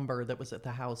leftover lumber that was at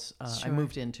the house I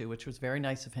moved into, which was very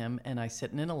nice of him, and I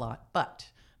sit in it a lot. But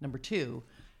number 2,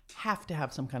 have to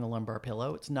have some kind of lumbar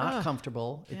pillow. It's not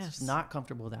comfortable. It's not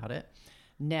comfortable without it.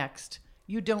 Next,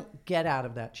 you don't get out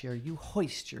of that chair. You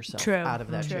hoist yourself out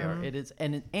of that chair. It is,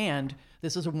 and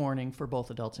this is a warning for both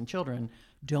adults and children.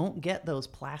 Don't get those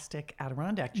plastic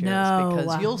Adirondack chairs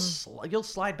because you'll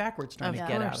slide backwards trying to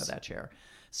get out of that chair.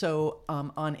 So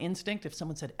on instinct, if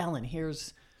someone said, Ellen,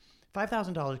 here's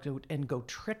 $5,000 and go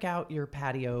trick out your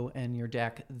patio and your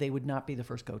deck, they would not be the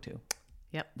first go-to.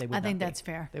 Yep. They would I not think be. that's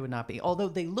fair. They would not be. Although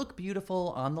they look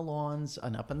beautiful on the lawns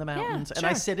and up in the mountains. And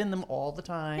I sit in them all the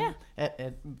time at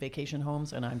vacation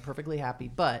homes, and I'm perfectly happy.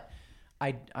 But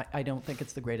I don't think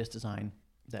it's the greatest design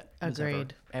that was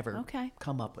ever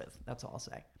come up with. That's all I'll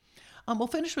say. We'll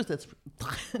finish with this.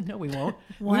 No, we won't.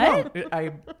 What? We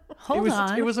won't. Hold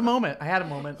on. It was a moment. I had a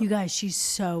moment. You guys, she's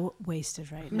so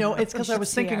wasted right now. No, it's because I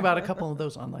was thinking her. about a couple of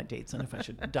those online dates and if I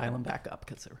should dial them back up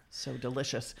because they're so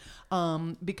delicious.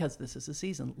 Because this is the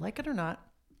season. Like it or not,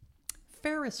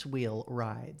 Ferris wheel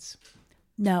rides.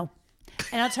 No.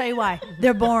 And I'll tell you why.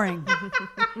 They're boring.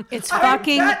 It's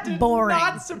fucking that did boring.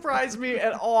 Not surprise me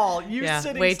at all. You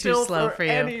sitting way still too slow for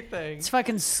you. anything. It's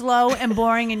fucking slow and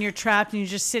boring, and you're trapped, and you're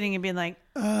just sitting and being like,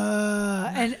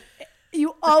 and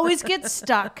you always get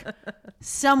stuck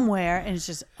somewhere, and it's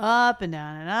just up and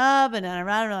down and up and down and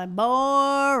around, and like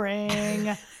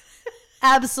boring.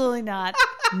 Absolutely not.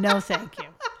 No, thank you.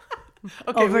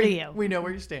 Okay, Over to you. We know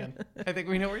where you stand. I think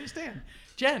we know where you stand.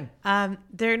 Jen.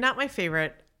 They're not my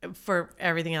favorite for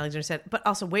everything Alexander said, but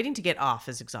also waiting to get off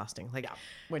is exhausting. Like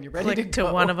when you're ready click to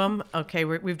one of them. Okay,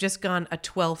 we've just gone a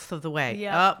 12th of the way.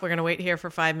 Yeah. Oh, we're going to wait here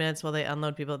for 5 minutes while they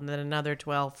unload people, and then another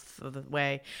 12th of the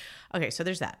way. Okay, so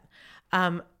there's that.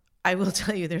 I will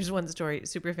tell you, there's one story.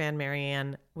 Superfan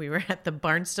Marianne, we were at the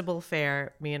Barnstable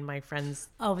Fair, me and my friends.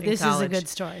 Oh, this is a good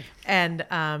story. And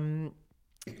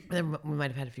then we might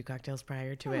have had a few cocktails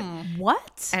prior to it.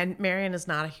 What? And Marianne is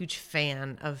not a huge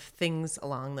fan of things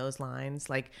along those lines.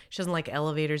 Like, she doesn't like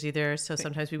elevators either. So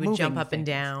sometimes we would jump up and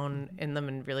down in them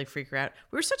and really freak her out.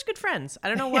 We were such good friends. I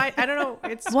don't know why. I don't know.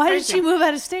 It's Why crazy. did she move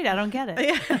out of state? I don't get it.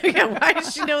 Yeah, why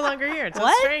is she no longer here? It's so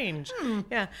What? strange.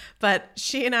 Yeah. But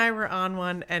she and I were on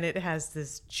one, and it has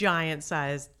this giant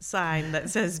sized sign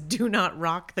that says, "Do not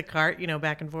rock the cart,"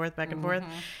 back and forth, back and forth.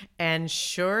 And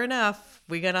sure enough,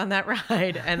 we got on that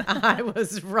ride, and I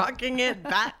was rocking it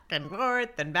back and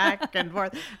forth and back and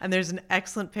forth. And there's an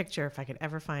excellent picture, if I could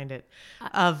ever find it,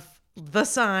 of the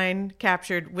sign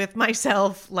captured with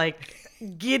myself, like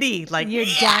giddy, like You're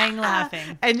dying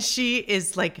laughing. And she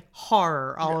is like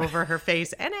horror all over her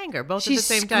face and anger, both She's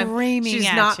at the same time. screaming She's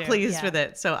at not you. pleased Yeah. with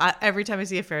it. So every time I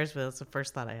see a Ferris wheel, it's the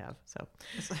first thought I have. So,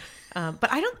 but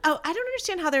I don't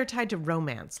understand how they're tied to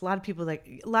romance. A lot of people a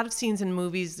lot of scenes in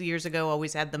movies years ago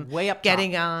always had them Way up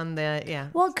getting top. on the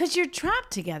Well, because you're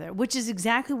trapped together, which is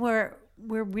exactly where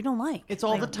we don't like. It's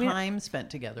all Like, the time spent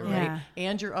together, Yeah. right?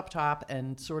 And you're up top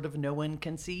and sort of no one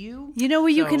can see you. You know where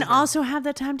you So- can also have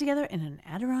that time together? In an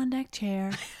Adirondack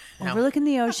chair, overlooking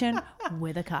the ocean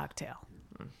with a cocktail.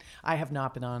 I have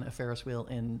not been on a Ferris wheel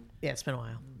in it's been a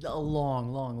while. a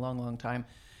long time.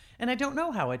 And I don't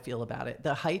know how I'd feel about it.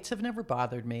 The heights have never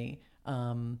bothered me.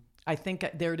 I think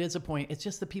there it is a point. It's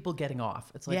just the people getting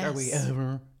off. It's like, are we Yes.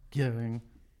 ever getting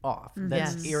off?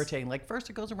 That's Yes. irritating. Like first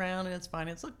it goes around and it's fine.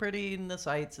 It's look pretty in the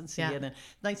sights and see it and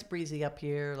nice breezy up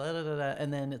here. La, da, da, da.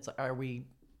 And then it's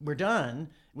we're done.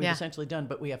 We've essentially done,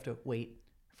 but we have to wait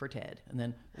for Ted and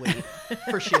then wait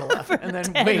for Sheila and then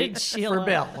Ted wait and Sheila. for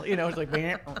Bill. It's like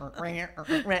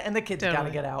and the kids got to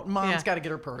get out. Mom's got to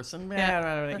get her purse and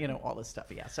all this stuff.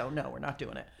 Yeah. So no, we're not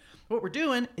doing it. What we're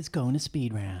doing is going to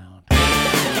speed round.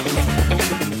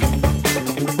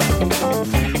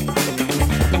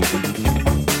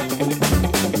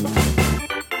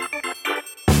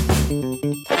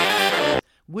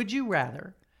 Would you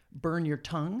rather burn your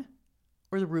tongue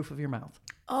or the roof of your mouth?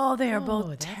 Oh, they are both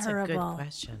That's terrible. a good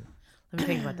question. Let me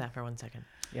think about that for 1 second.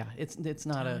 Yeah, it's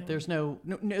not there's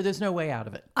no way out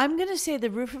of it. I'm going to say the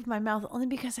roof of my mouth only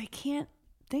because I can't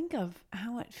think of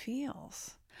how it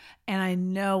feels. And I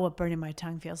know what burning my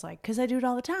tongue feels like because I do it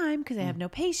all the time because I have no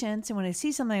patience. And when I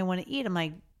see something I want to eat, I'm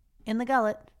like, in the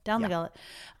gullet, down the gullet.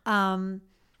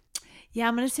 Yeah,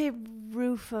 I'm going to say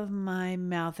roof of my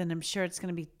mouth, and I'm sure it's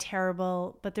going to be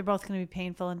terrible, but they're both going to be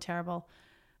painful and terrible.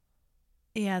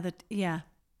 Yeah.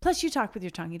 Plus, you talk with your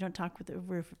tongue. You don't talk with the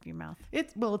roof of your mouth.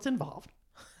 It's involved.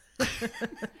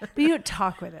 But you don't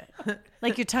talk with it.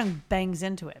 Like your tongue bangs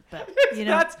into it. But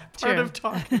that's part of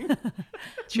talking.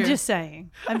 I'm just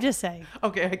saying.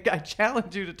 Okay, I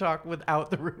challenge you to talk without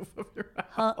the roof of your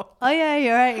mouth. Oh yeah,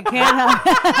 you're right. You can't help.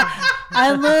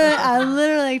 I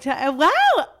literally.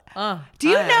 Wow. Do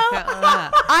you know?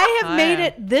 I have made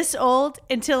it this old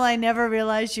until I never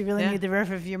realized you really need the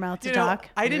roof of your mouth to talk.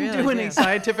 I didn't do any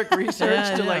scientific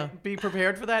research to be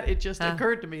prepared for that. It just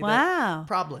occurred to me. That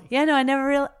probably. Yeah, no, I never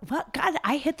realized. Well, God,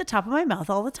 I hit the top of my mouth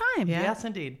all the time. Yeah. Yes,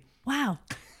 indeed. Wow.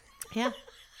 Yeah.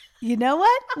 You know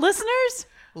what, listeners?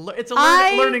 It's a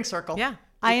learning circle. Yeah.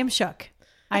 I am shook.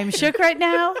 I am shook right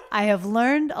now. I have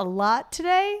learned a lot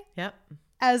today. Yep.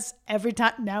 As every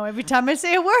time I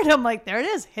say a word, I'm like, there it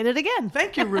is. Hit it again.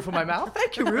 Thank you, roof of my mouth.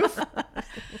 Thank you, roof.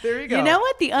 There you go. You know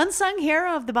what? The unsung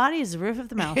hero of the body is the roof of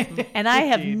the mouth. And I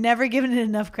have never given it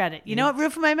enough credit. You know what,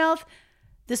 roof of my mouth?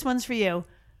 This one's for you.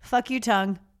 Fuck you,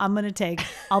 tongue.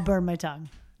 I'll burn my tongue.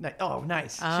 Oh,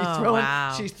 nice.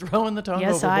 Oh, she's throwing the tongue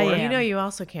Yes, overboard. I am. You know, you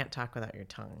also can't talk without your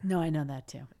tongue. No, I know that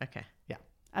too. Okay. Yeah.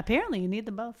 Apparently, you need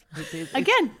them both.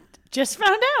 Again, just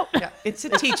found out. Yeah, it's a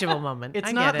teachable moment.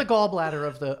 It's not the gallbladder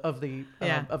of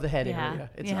the head area.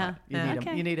 It's not. You need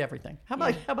them. You need everything. How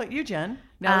about you, Jen?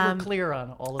 Now we're clear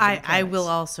on all of the I will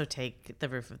also take the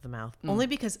roof of the mouth only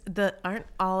because aren't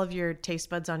all of your taste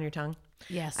buds on your tongue?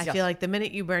 Yes. I feel like the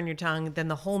minute you burn your tongue, then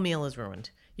the whole meal is ruined.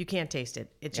 You can't taste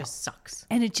it. It just sucks.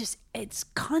 And it's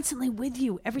constantly with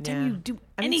you every time you do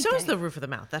anything. So is the roof of the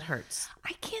mouth. That hurts.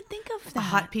 I can't think of that. A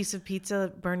hot piece of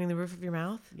pizza burning the roof of your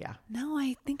mouth? Yeah. No,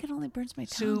 I think it only burns my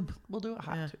tongue. Soup. We'll do it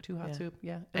hot. Too hot soup.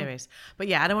 Yeah. Anyways. But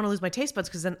yeah, I don't want to lose my taste buds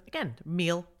because then, again,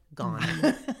 meal gone.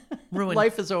 Ruined.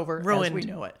 Life is over Ruined. as we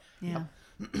know it. Yeah.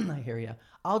 I hear you.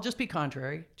 I'll just be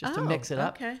contrary, just to mix it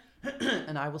up. Okay.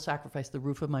 And I will sacrifice the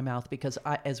roof of my mouth because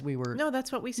No,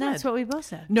 that's what we said. That's what we both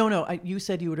said. No. You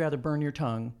said you would rather burn your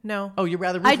tongue. No. Oh, you'd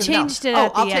rather. I changed it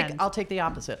at the end. I'll take the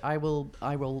opposite. I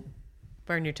will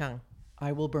burn your tongue.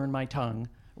 I will burn my tongue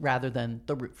rather than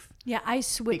the roof. Yeah, I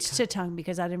switched to tongue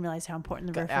because I didn't realize how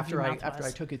important the roof of your mouth was. After I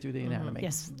took you through the anatomy.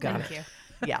 Yes, Got thank it. you.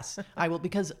 Yes, I will,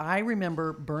 because I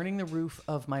remember burning the roof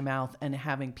of my mouth and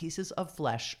having pieces of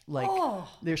flesh. Like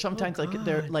there's sometimes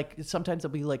sometimes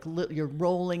it'll be like you're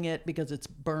rolling it because it's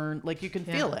burned. Like you can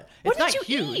feel it. It's What did not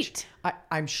you huge. eat?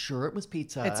 I'm sure it was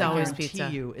pizza. It's I always guarantee pizza.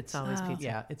 You, It's always pizza.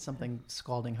 Yeah, it's something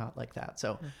scalding hot like that.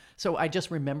 So I just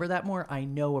remember that more. I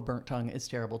know a burnt tongue is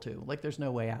terrible too. Like there's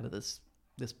no way out of this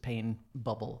pain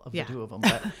bubble of the two of them.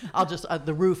 But I'll just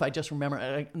the roof. I just remember.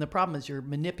 And the problem is you're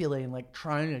manipulating, like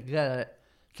trying to get it.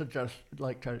 To just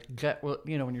to get, when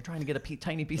you're trying to get a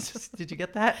tiny piece. Did you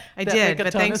get that? I did,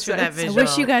 but thanks for that visual. I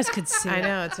wish you guys could see it. I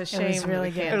know, it's a shame. It was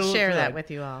really good. Can't share that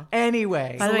with you all.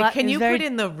 Anyway. By the way, can you put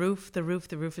in the roof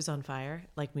is on fire,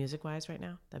 like music-wise right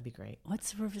now? That'd be great.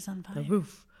 What's the roof is on fire?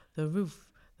 The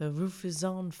roof is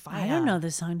on fire. I don't know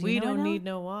this song. Do you know it? We don't need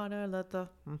no water. Let the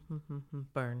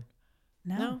burn.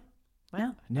 No.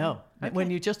 No. Okay.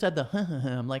 When you just said the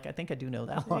I'm like, I think I do know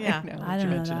that line. Yeah. I don't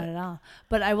know that at all.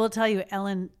 But I will tell you,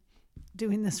 Ellen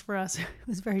doing this for us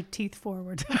was very teeth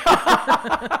forward.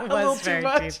 It was very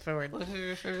teeth forward.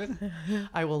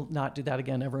 I will not do that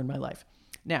again ever in my life.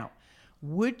 Now,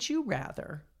 would you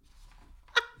rather...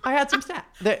 I had some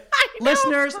stats.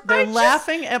 Listeners, they're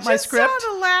laughing at my script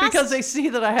because they see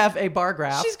that I have a bar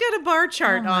graph. She's got a bar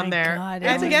chart on there. God,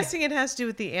 I'm guessing it has to do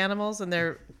with the animals and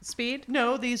their speed.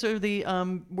 No, these are the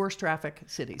worst traffic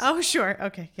cities. Oh, sure.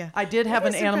 Okay, yeah. I did have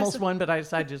an animals one, but I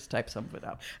decided to just type some of it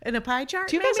out. In a pie chart?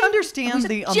 Do you guys understand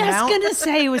the amount? Just gonna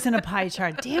say it was in a pie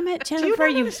chart. Damn it, Jennifer!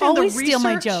 You always steal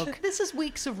my joke. This is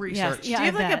weeks of research. Yeah, do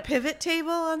you have like a pivot table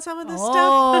on some of this stuff?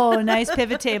 Oh, nice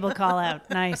pivot table call out.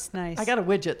 Nice. I got a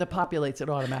widget that populates it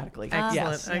automatically. Excellent.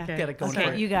 Yes. Okay. Get it going.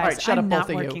 Okay, you guys. All right, shut I'm up, not both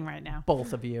of working you. right now.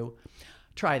 Both of you.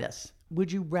 Try this.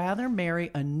 Would you rather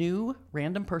marry a new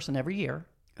random person every year?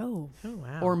 Oh,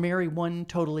 wow. Or marry one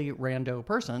totally rando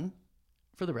person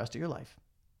for the rest of your life?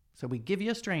 So we give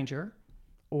you a stranger,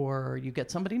 or you get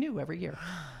somebody new every year.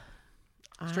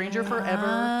 Stranger forever,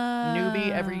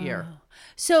 newbie every year.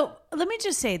 So let me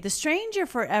just say, the stranger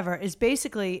forever is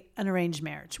basically an arranged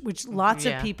marriage, which lots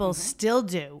of people still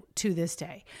do to this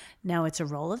day. Now, it's a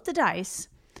roll of the dice,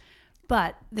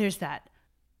 but there's that.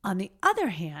 On the other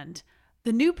hand,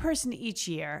 the new person each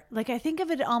year, like I think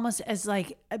of it almost as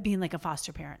like being like a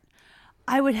foster parent.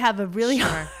 I would have a really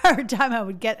hard time. I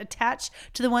would get attached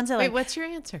to the ones I like. Wait, what's your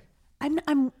answer?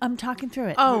 I'm talking through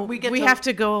it. Oh, we have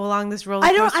to go along this roller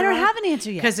coaster. I don't have an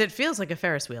answer yet because it feels like a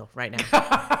Ferris wheel right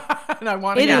now. And I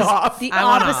want to get off. The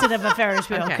opposite of a Ferris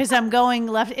wheel because I'm going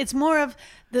left. It's more of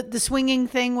the swinging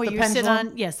thing where you sit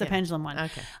on. Yes, the pendulum one.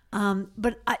 Okay.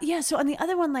 But so on the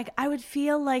other one, like I would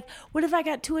feel like, what if I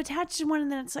got too attached to one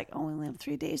and then it's like, oh, we only have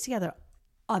 3 days together.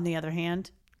 On the other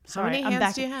hand, how many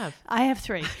hands do you have? I have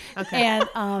 3. Okay.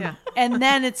 And and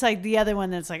then it's like the other one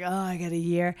that's like, oh, I got a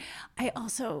year. I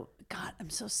also, God, I'm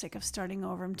so sick of starting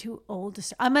over. I'm too old to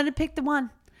start. I'm going to pick the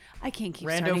one. I can't keep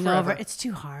starting over. It's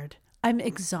too hard. I'm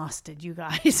exhausted, you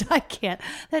guys. I can't.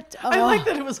 I like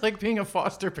that it was like being a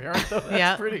foster parent, though.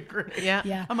 That's pretty great.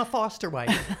 Yeah. I'm a foster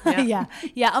wife. Yeah.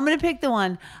 I'm going to pick the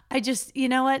one. I just, you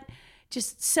know what?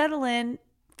 Just settle in,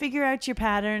 figure out your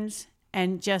patterns,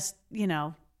 and just,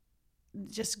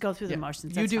 just go through the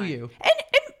motions. That's you do fine. you.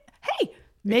 And hey,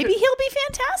 maybe he'll be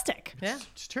fantastic. Yeah,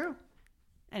 it's true.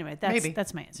 Anyway,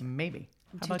 that's my answer. Maybe.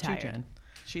 How about you, Jen?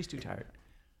 She's too tired.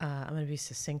 I'm going to be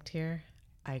succinct here.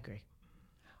 I agree.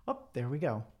 Oh, there we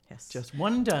go. Yes. Just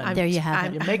one done. There you have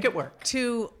it. You make it work.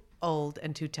 Too old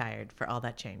and too tired for all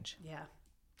that change. Yeah.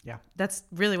 That's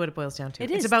really what it boils down to. It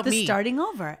is. It's about the me. starting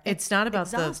over. It's not about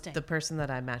exhausting. the person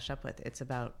that I mash up with. It's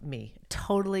about me.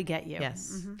 Totally get you.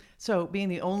 Yes. Mm-hmm. So being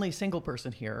the only single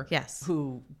person here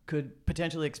who could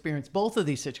potentially experience both of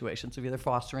these situations of either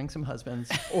fostering some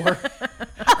husbands or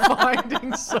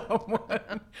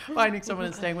finding someone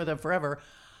and staying with them forever,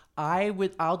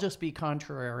 I'll just be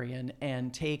contrarian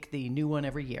and take the new one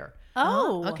every year.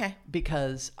 Oh, okay.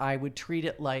 Because I would treat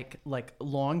it like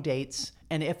long dates,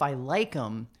 and if I like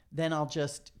them, then I'll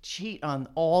just cheat on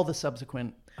all the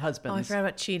subsequent husbands. Oh, I forgot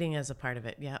about cheating as a part of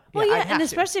it. Yeah. Well, I'd have and to.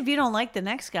 especially if you don't like the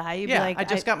next guy, you'd be like, I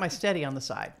just got my steady on the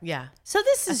side. Yeah. So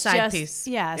this is side just piece.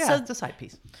 Yeah. Yeah, So it's a side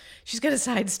piece. She's got a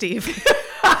side Steve.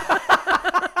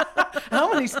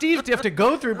 How many Steves do you have to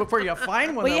go through before you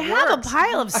find one well, that you have works? a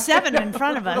pile of 7 in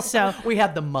front of us. So We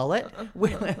had the mullet.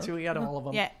 We had all of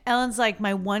them. yeah, Ellen's like,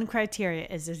 my one criteria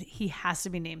is he has to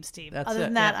be named Steve. That's Other it.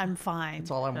 than that, Yeah. I'm fine.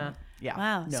 That's all I want. Yeah.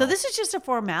 Wow. No. So this is just a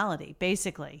formality,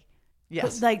 basically.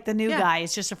 Yes. Like the new guy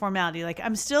is just a formality. Like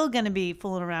I'm still going to be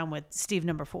fooling around with Steve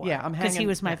number 4. Yeah, I'm because he hanging-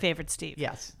 was my yeah. favorite Steve.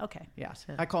 Yes. Okay. Yes.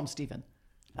 I call him Stephen.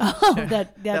 Oh,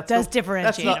 that That's does the-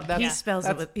 differentiate that's him. not- He Yeah. spells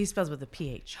with a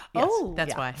PH. Yes. Oh,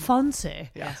 That's yeah. why. Fancy.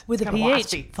 Yes. With It's a kinda PH.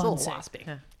 waspy. It's a little Fancy.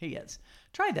 waspy. He is.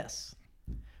 Try this.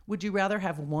 Would you rather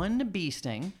have 1 bee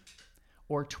sting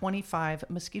or 25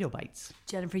 mosquito bites?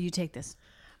 Jennifer, you take this.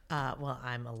 Well,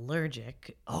 I'm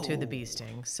allergic to the bee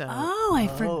sting, so I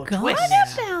forgot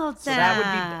twist. about that. So that would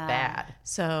be bad.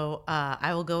 so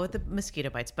I will go with the mosquito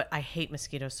bites. But I hate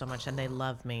mosquitoes so much, and they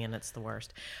love me, and it's the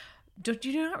worst. Do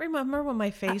you not remember when my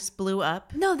face blew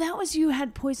up? No, that was you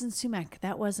had poison sumac.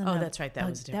 That wasn't. Oh, a that's right. That bug.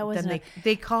 was different. That wasn't. Then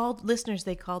they called listeners.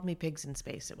 They called me pigs in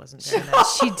space. It wasn't very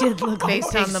nice. She did look like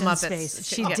Based on pigs the in Muppets, space.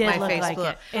 She Yeah, did my look face like blew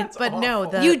it. up. But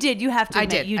no, You did. You have to I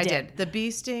admit, did. you I did. did. The bee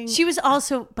sting. She was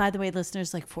also, by the way,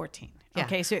 listeners, like 14. Yeah.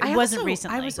 Okay, so it I wasn't also-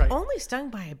 recently. I was only stung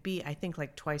by a bee, I think,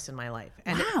 like twice in my life.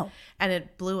 And Wow.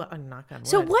 It blew up. Oh, knock on wood.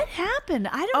 So what happened?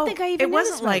 I don't think I even It knew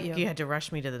wasn't this about like you. you had to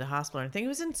rush me to the hospital or anything. It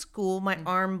was in school. My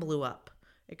arm blew up.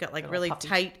 It got like really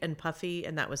tight and puffy,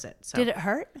 and that was it. So Did it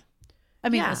hurt? I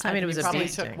mean, Yeah, aside I mean, it from was your a Probably bee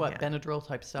face. took sting, what yeah. Benadryl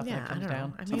type stuff Yeah, that I comes don't down.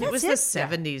 know. I mean, it That's was it? the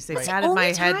 70s. They Right. patted Only my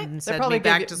head time- and They sent probably me gave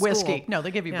back you to whiskey. school. No,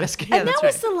 they give you Yeah. whiskey. Yeah, And that's that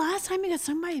was right. the last time you got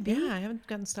stung by a bee? Yeah, I haven't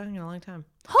gotten stung in a long time.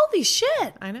 Holy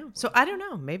shit. I know. So I don't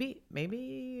know. Maybe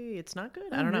it's not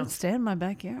good. I don't know. Stay in my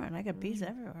backyard. I got bees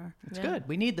everywhere. It's good.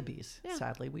 We need the bees.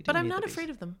 Sadly, we do. But I'm need not the bees. afraid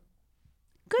of them.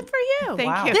 Good for you. Thank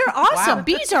Wow. you. They're awesome. Wow.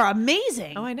 Bees are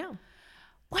amazing. Oh, I know.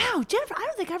 Wow, Jennifer, I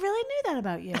don't think I really knew that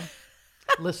about you.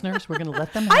 Listeners, we're going to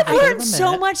let them have I've a bit of learned a so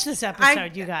minute. much this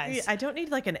episode, you guys. I don't need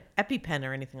like an EpiPen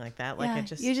or anything like that. Like Yeah, I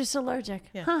just. you're just allergic.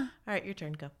 Yeah. Huh. All right, your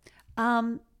turn. Go.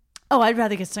 I'd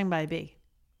rather get stung by a bee.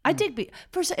 I dig bees.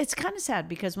 First, it's kind of sad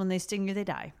because when they sting you, they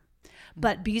die.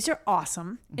 But bees are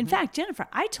awesome. In fact, Jennifer,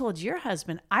 I told your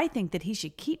husband I think that he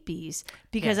should keep bees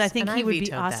because I Yes, think and he would be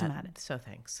vetoed awesome that, at it. So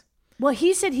thanks. Well,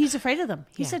 he said he's afraid of them.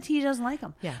 He Yeah. said he doesn't like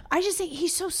them. Yeah. I just think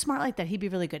he's so smart like that. He'd be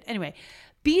really good. Anyway,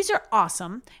 bees are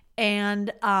awesome.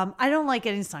 And I don't like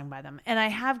getting stung by them. And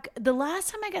the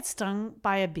last time I got stung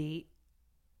by a bee,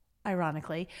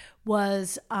 ironically,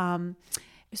 was it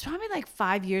was probably like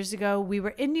 5 years ago. We were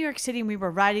in New York City and we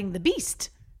were riding the Beast.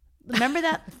 Remember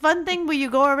that fun thing where you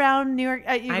go around New York?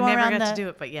 I never got to do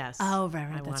it, but yes. Oh, right,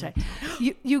 I that's wanted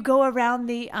right. You go around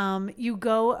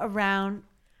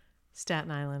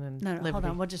Staten Island and No, Liberty. hold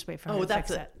on. We'll just wait for her Oh, to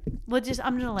that's fix it. it.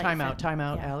 I'm going to let Time you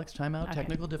out, Yeah. Alex, time out. Okay.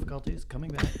 Technical difficulties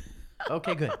coming back.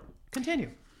 Okay, good. Continue.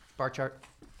 Bar chart.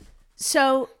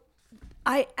 So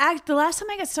The last time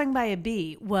I got stung by a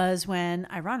bee was when,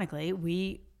 ironically,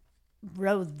 we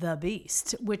rode the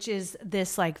Beast, which is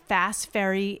this like fast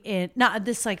speedboat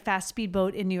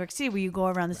in New York City where you go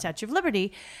around the Statue of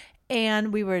Liberty.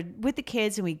 And we were with the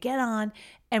kids and we get on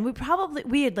and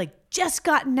we had like just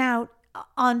gotten out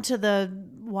onto the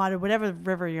water, whatever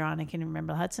river you're on. I can't even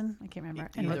remember. Hudson? I can't remember.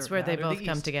 And that's where they both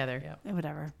come together. Yeah.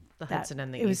 Whatever. The Hudson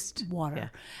and the East. It was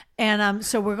water. Yeah. And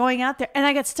so we're going out there and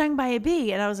I got stung by a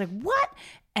bee and I was like, what?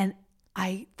 And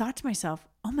I thought to myself,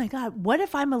 oh my God, what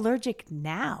if I'm allergic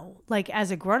now? Like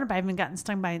as a grown-up, I haven't gotten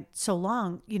stung by so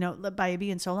long, by a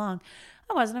bee in so long.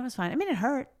 I wasn't. I was fine. I mean, it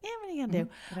hurt. Yeah, what are you going to do?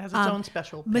 It has its own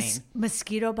special pain.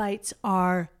 Mosquito bites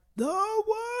are the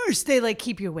worst. They like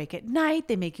keep you awake at night.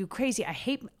 They make you crazy. I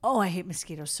hate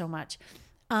mosquitoes so much.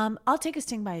 I'll take a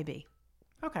sting by a bee.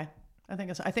 Okay.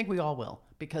 I think we all will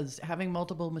because having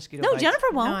multiple mosquito No, bites. Jennifer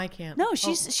won't. No, I can't. No,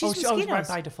 she's mosquitoes. Right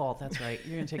by default. That's right.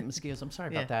 You're going to take mosquitoes. I'm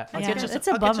sorry about that. I'll Yeah. get you It's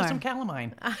some, a I'll get you bummer. some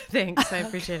calamine. Thanks. I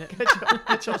appreciate it.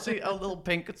 Get you see a little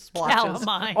pink splotches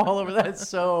Calamine. all over that. It's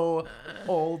so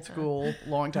old school,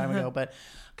 long time ago. But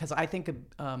because I think,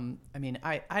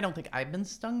 I don't think I've been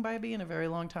stung by a bee in a very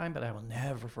long time, but I will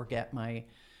never forget my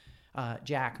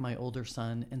Jack, my older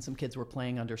son, and some kids were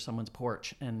playing under someone's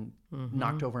porch and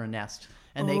knocked over a nest.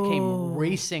 And they came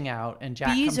racing out, and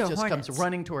Jack comes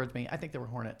running towards me. I think they were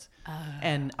hornets.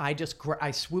 And I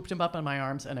swooped him up in my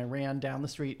arms, and I ran down the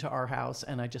street to our house,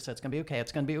 and I just said, it's going to be okay.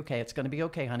 It's going to be okay. It's going to be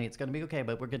okay, honey. It's going to be okay,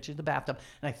 but we're going to get you to the bathtub.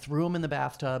 And I threw him in the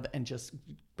bathtub and just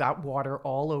got water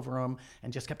all over him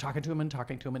and just kept talking to him.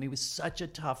 And he was such a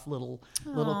tough little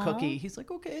cookie. He's like,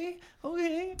 okay.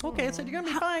 I said, you're going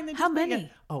to be fine. How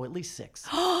many? Oh, at least 6.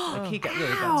 Like he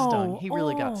really got stung. He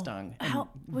really got stung. How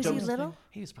was he little?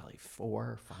 He was probably 4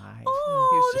 or 5. Oh,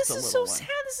 He was just this is a so little one. sad.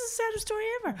 This is the saddest story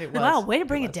ever. It was. Wow, way to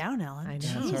bring It it was. down, Ellen. I know.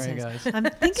 Jesus. Sorry, guys. I'm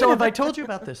thinking So have about I told you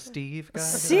about the Steve guy?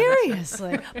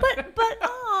 seriously. But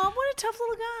oh, what a tough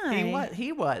little guy.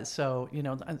 He was. So,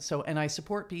 and I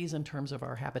support bees in terms of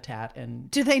our habitat and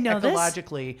Do they know this?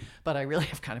 ecologically, but I really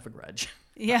have kind of a grudge.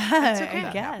 Yeah, Okay, I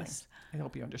that guess. happens. I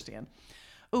hope you understand.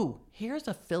 Ooh, here's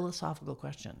a philosophical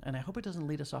question, and I hope it doesn't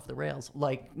lead us off the rails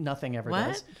like nothing ever What?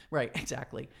 does. Right,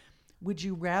 exactly. Would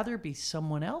you rather be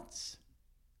someone else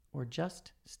or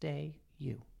just stay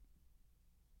you?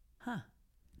 Huh.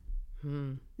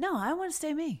 No, I want to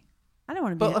stay me. I don't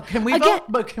want to be. But can we Again- vote?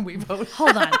 But can we vote?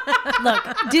 Hold on. Look,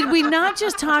 did we not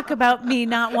just talk about me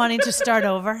not wanting to start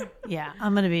over? Yeah,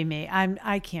 I'm going to be me.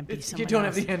 I can't be someone You don't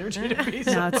else. have the energy to be No,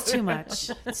 someone. it's too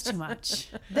much. It's too much.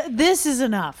 This is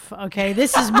enough. Okay,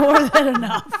 this is more than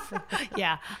enough.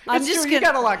 Yeah, I'm It's just true, gonna.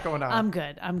 you got a lot going on. I'm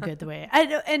good. I'm good the way I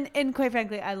know. And quite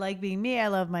frankly, I like being me. I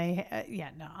love my.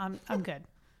 I'm good.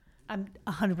 I'm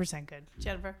 100% good.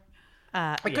 Jennifer.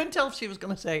 I couldn't tell if she was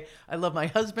going to say, I love my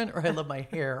husband or I love my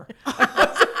hair.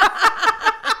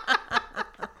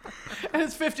 And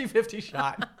it's 50-50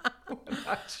 shot. I'm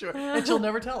not sure. And she'll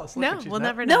never tell us. Look, No, she's we'll not-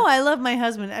 never know. No, I love my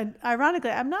husband. And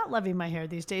ironically, I'm not loving my hair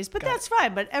these days, but that's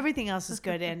fine. But everything else is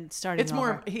good. And starting It's over.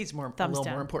 more, he's more, a Thumbs little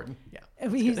down. more important. Yeah.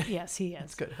 Yes, he is.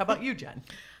 It's good. How about you, Jen?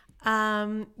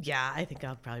 Yeah, I think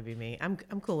I'll probably be me. I'm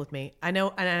cool with me. I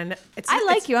know, and it's. I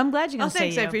like you. I'm glad you're Oh, going to say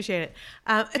thanks. I you. appreciate it.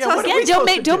 It's Yeah, what also are we supposed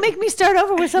to Don't do? make me start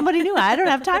over with somebody new. I don't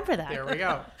have time for that. There we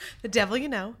go. the devil, you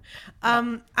know.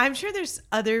 I'm sure there's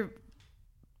other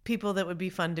people that would be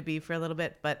fun to be for a little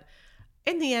bit, but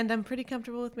in the end, I'm pretty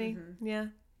comfortable with me. Yeah,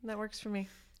 that works for me.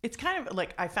 It's kind of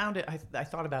like I found it, I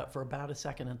thought about it for about a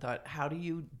second and thought, how do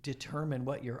you determine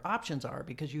what your options are?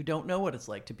 Because you don't know what it's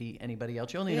like to be anybody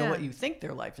else. You only know Yeah. what you think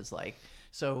their life is like.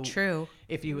 So True.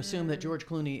 if you assume that George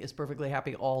Clooney is perfectly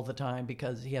happy all the time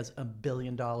because he has $1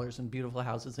 billion and beautiful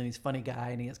houses and he's a funny guy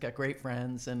and he has got great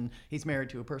friends and he's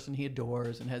married to a person he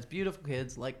adores and has beautiful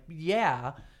kids, like,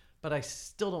 yeah, but I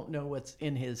still don't know what's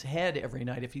in his head every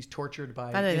night if he's tortured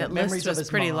by By the way, that memories list of was his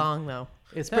pretty mom. long, though.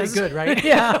 It's pretty good, right?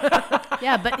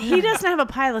 Yeah, but he doesn't have a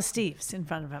pile of Steves in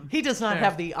front of him. He does not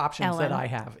have the options that Ellen. I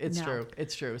have. It's No. true.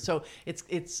 It's true. So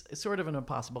it's sort of an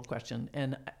impossible question.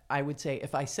 And I would say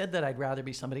if I said that I'd rather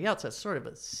be somebody else, that's sort of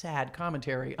a sad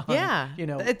commentary on, Yeah, it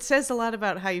it says a lot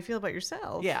about how you feel about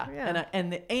yourself. yeah.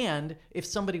 And if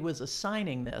somebody was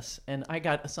assigning this and I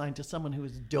got assigned to someone who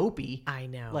is dopey, I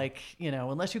know. like,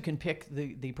 unless you can pick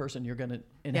the person you're going to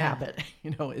inhabit,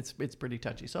 it's pretty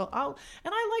touchy. So I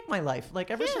like my life. Like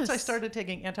ever since I Yes. started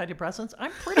taking antidepressants,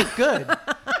 I'm pretty good.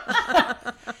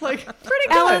 Like pretty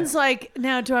good. Ellen's like,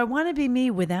 now, do I want to be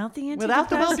me without the antidepressants? Without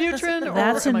the Wellbutrin, or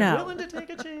That's am a no. I willing to take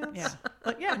a chance?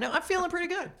 But yeah, no, I'm feeling pretty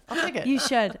good. I'll take it. You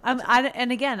should. I And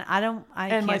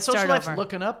my can't social start life's over.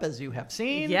 looking up, as you have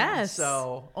seen. Yes.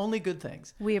 So only good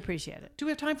things. We appreciate it. Do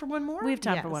we have time for one more? We have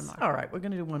time for Yes. one more. All right, we're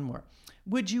going to do one more.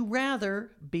 Would you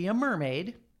rather be a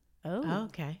mermaid Oh.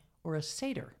 Okay. or a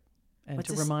satyr? And What's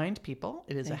to a remind people,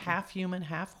 it is a half human,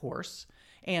 half horse.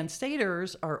 And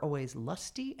satyrs are always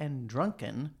lusty and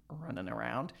drunken, running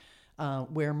around,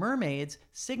 where mermaids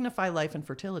signify life and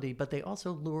fertility, but they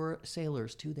also lure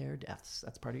sailors to their deaths.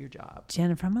 That's part of your job.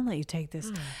 Jennifer, I'm going to let you take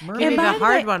this. Mermaid, Give me by the the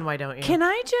hard way, one, why don't you? Can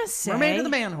I just say... mermaid or the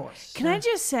man horse? Can I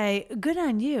just say, good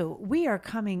on you. We are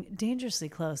coming dangerously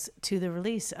close to the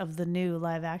release of the new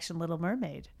live-action Little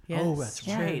Mermaid. Yes. Oh, that's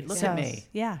right. Look So, at me.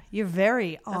 Yeah, you're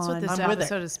very That's on. what this I'm with it.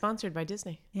 episode is sponsored by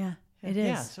Disney. Yeah, it is.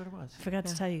 Yeah, it sort of was. I forgot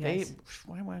to tell you They, guys.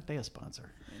 why weren't they a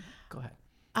sponsor? Go ahead.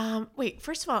 Wait,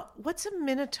 first of all, what's a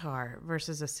minotaur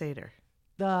versus a satyr?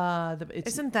 It's,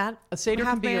 Isn't that a satyr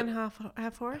half can be man, a-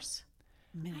 half horse?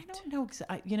 I don't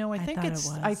know. I think thought it it's.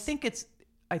 was. I think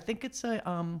it's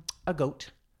a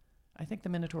goat. I think the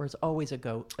minotaur is always a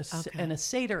goat, and a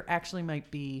satyr actually might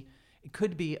be. It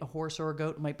could be a horse or a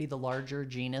goat. It might be the larger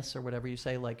genus or whatever you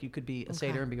say. Like you could be a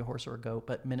satyr and be a horse or a goat,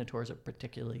 but minotaurs are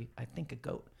particularly, I think, a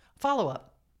goat. Follow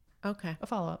up. Okay. A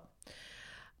follow up.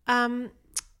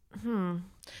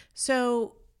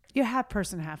 So You're half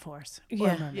person, half horse. Or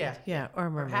yeah, mermaid. yeah, or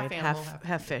mermaid, half animal,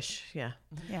 half fish. Yeah.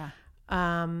 Yeah.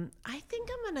 I think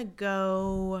I'm gonna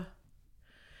go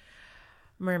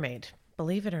mermaid.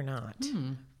 Believe it or not.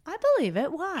 I believe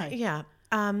it. Why? Yeah.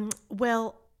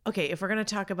 Well, okay. If we're gonna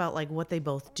talk about like what they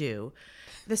both do,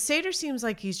 the satyr seems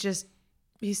like he's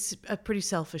a pretty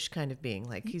selfish kind of being.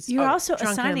 Like he's You're also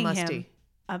drunken assigning and lusty.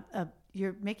 him.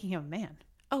 You're making him a man.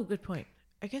 Oh, good point.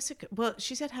 I guess it could, well,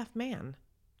 she said half man.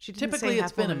 She didn't Typically, say it's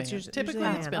half been a woman. man. It's usually Typically,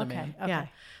 a it's man. been a Okay. man. Okay. Yeah.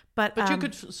 But But you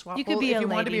could swap. you could be if a you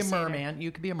wanted to be a lady satyr. merman,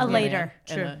 you could be a A merman. later.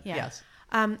 and True. Yeah. Yes.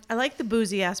 I like the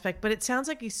boozy aspect, but it sounds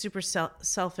like he's super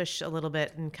selfish a little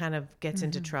bit and kind of gets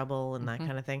into trouble and that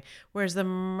kind of thing. Whereas the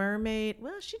mermaid,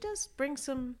 well, she does bring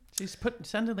some. She's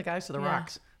sending the guys to the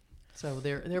rocks. So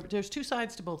there's two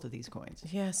sides to both of these coins.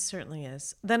 Yes, certainly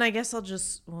is. Then I guess I'll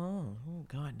just. Oh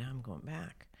God! Now I'm going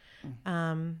back.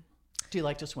 Do you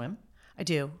like to swim? I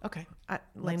do. Okay.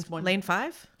 Lane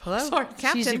 5. Hello, Sorry.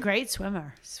 captain. She's a great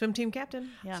swimmer. swim team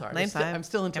captain. Yeah. Sorry, Lane 5. I'm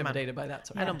still Come on. intimidated by that.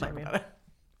 So I don't talk blame you. about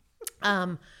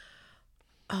it.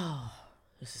 Oh,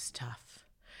 this is tough.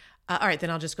 All right, then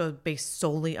I'll just go based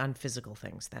solely on physical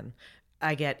things. Then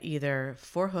I get either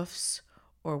 4 hoofs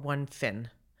or 1 fin,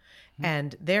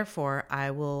 and therefore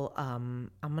I will.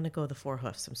 I'm going to go the 4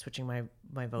 hoofs. I'm switching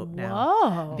my vote now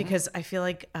Whoa. because I feel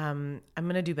like I'm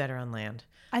going to do better on land.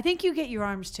 I think you get your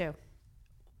arms too.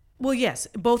 Well, yes,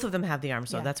 both of them have the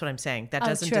arms, though. Yeah. That's what I'm saying. That Oh,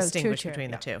 doesn't true, distinguish true.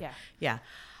 between the two. Yeah.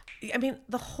 I mean,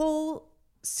 the whole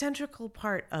central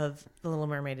part of The Little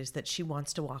Mermaid is that she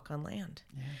wants to walk on land.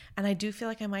 Yeah. And I do feel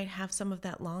like I might have some of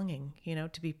that longing,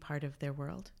 to be part of their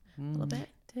world a little bit.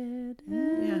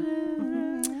 Yeah.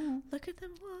 Look at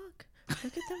them walk.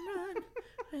 Look at them run.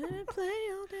 And then play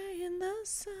all day in the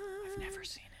sun. I've never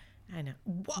seen it. I know.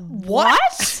 What?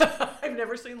 I've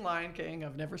never seen Lion King.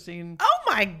 I've never seen Oh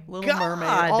my Little God.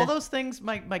 Mermaid. All those things,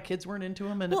 my kids weren't into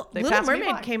them, and Well, they Little passed me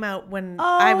Mermaid by. came out when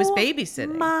I was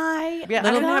babysitting. My Yeah,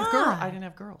 Little I didn't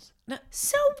have girls.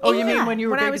 So Oh, you mean yeah. when you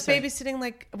were when I was babysitting? babysitting,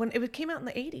 like when it came out in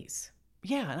the 80s.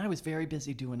 Yeah, and I was very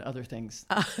busy doing other things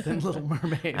than Little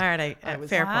Mermaid. All right, I was,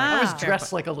 fair point. I was Wow.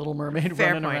 dressed like a Little Mermaid Fair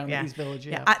running point, around yeah. East Village.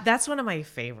 Yeah. That's one of my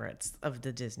favorites of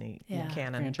the Disney canon.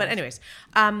 Franchise. But anyways,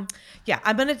 yeah,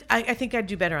 I think I'd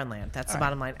do better on land. That's the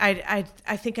bottom line. I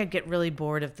think I'd get really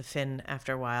bored of the fin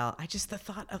after a while. The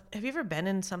thought of, have you ever been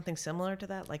in something similar to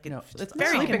that? Like it's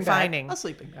very sleeping confining. Bag. A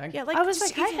sleeping bag. Yeah, like I was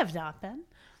just like, I even- have not been.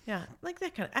 Yeah, like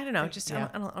that kind of. I don't know. Just Yeah.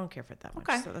 I don't care for it that much.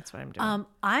 Okay. So that's what I'm doing.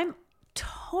 I'm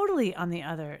totally on the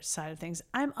other side of things.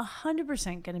 I'm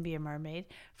 100% going to be a mermaid.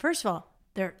 First of all,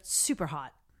 they're super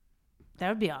hot. That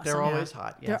would be awesome. They're always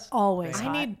hot. Yes. They're always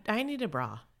Very hot. I need a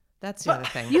bra. That's the other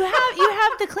thing. You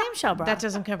have the clamshell bra. That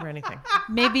doesn't cover anything.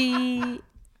 Maybe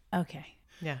okay.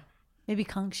 Yeah. Maybe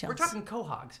conch shells. We're talking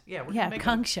quahogs. Yeah. We're yeah, gonna make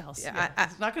conch shells. Yeah,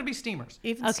 it's not going to be steamers.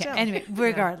 Even Okay. still. Anyway,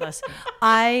 regardless,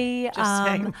 I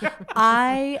saying.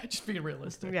 I Just being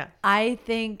realistic. Yeah. I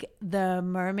think the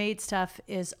mermaid stuff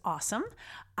is awesome.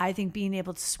 I think being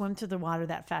able to swim through the water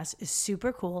that fast is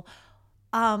super cool.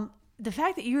 The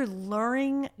fact that you're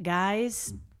luring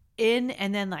guys in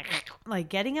and then like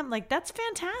getting them, like that's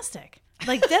fantastic.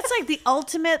 Like that's like the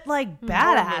ultimate like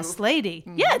badass lady.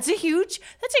 Yeah, that's a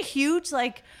huge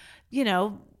like,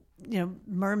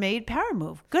 mermaid power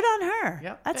move. Good on her.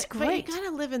 Yep. That's But great. you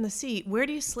gotta live in the sea. Where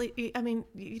do you sleep? I mean,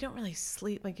 you don't really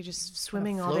sleep. Like you're just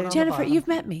swimming all day. Jennifer, you've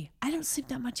met me. I don't sleep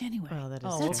that much anyway. Well,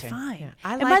 That's fine. Yeah.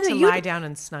 I And like by the to way, lie down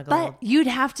and snuggle. But you'd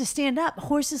have to stand up.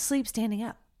 Horses sleep standing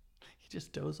up. You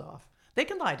just doze off. They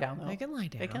can lie down, though. They can lie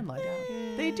down. They can lie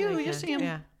down. They do. You see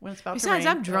them when it's about Besides, to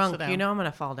rain. I'm drunk. You know I'm going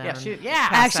to fall down. Yeah.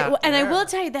 Actually, and I will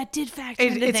tell you that did factor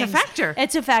into It's things. a factor.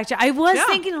 It's a factor. I was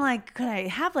thinking, like, could I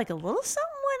have like a little something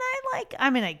when I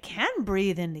mean, I can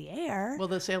breathe in the air. Well,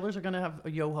 the sailors are going to have a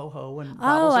yo-ho-ho and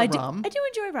bottles of rum. I do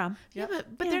enjoy rum. Yeah,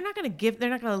 but they're not going to they're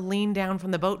not going to lean down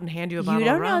from the boat and hand you a bottle of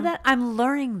rum. You don't know that. I'm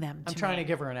luring them to I'm trying me. to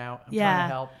give her an out. I'm trying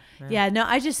to help. Yeah, no,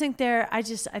 I just think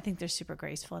I think they're super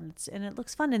graceful and it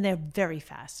looks fun and they're very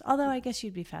fast. Although I guess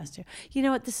you'd be faster. You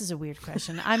know what? This is a weird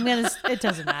question. It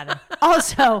doesn't matter.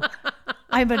 Also,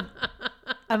 I'm a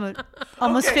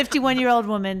almost 51-year-old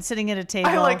woman sitting at a table.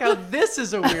 I like how this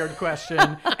is a weird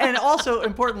question. And also,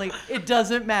 importantly, it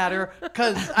doesn't matter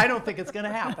because I don't think it's going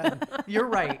to happen. You're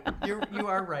right. You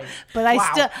are right. But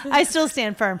I still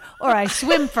stand firm, or I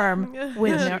swim firm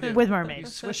with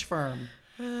mermaids. Swish firm.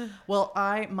 Well,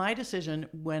 my decision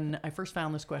when I first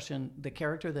found this question, the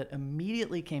character that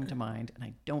immediately came to mind, and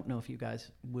I don't know if you guys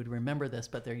would remember this,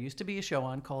 but there used to be a show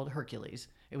on called Hercules.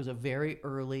 It was a very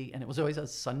early, and it was always on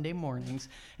Sunday mornings,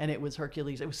 and it was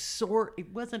Hercules. It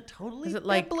wasn't totally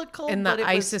biblical. In the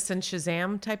Isis and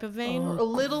Shazam type of vein? A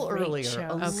little earlier,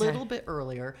 show. little bit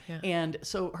earlier. Yeah. And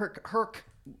so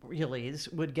Hercules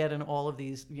would get in all of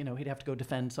these, he'd have to go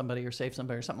defend somebody or save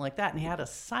somebody or something like that, and he had a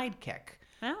sidekick.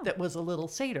 That was a little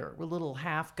satyr, a little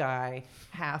half guy,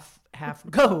 half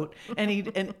goat, and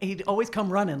he'd always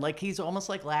come running, like he's almost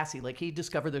like Lassie, like he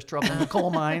discovered there's trouble in the coal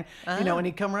mine, and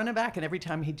he'd come running back, and every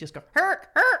time he'd just go herk,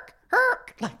 herk,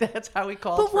 herk, like that's how he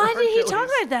called. But why did Hercules. he talk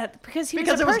like that? Because he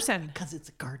was a person. Because it's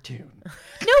a cartoon.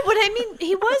 No, but I mean,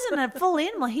 he wasn't a full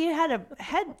animal. He had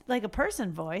like a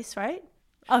person voice, right?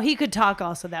 Oh, he could talk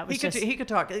also. That was He could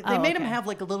talk. They made him have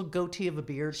like a little goatee of a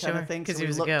beard kind of thing. Because he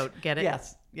was a goat. Get it?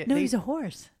 Yes. Yeah, no, he's a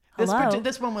horse. Hello?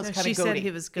 This one was kind of goatee. She said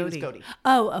he was goatee.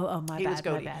 Oh, my He was bad,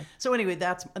 goatee. my bad. So anyway,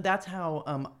 that's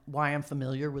how why I'm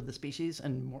familiar with the species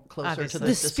and more closer Obviously. to The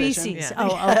this decision. species. Yeah.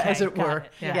 Oh, okay. As it got were.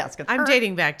 it. Yeah. Yes. I'm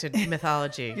dating back to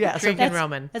mythology. Greek and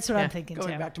Roman. That's what I'm thinking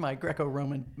Going too. back to my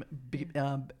Greco-Roman,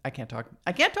 I can't talk.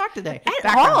 I can't talk today.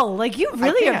 At all. Like you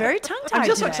really are very tongue-tied I'm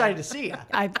just so today. excited to see you.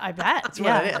 I bet. That's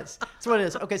what it is. That's what it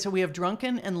is. Okay, so we have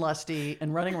drunken and lusty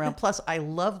and running around. Plus, I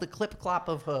love the clip-clop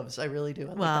of hooves. I really do.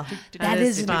 Well,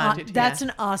 that's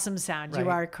an awesome sound. You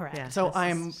are correct. Yeah. So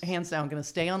I'm hands down going to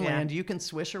stay on land. You can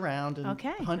swish around and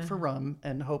hunt for rum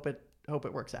and hope it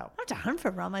works out. I have to hunt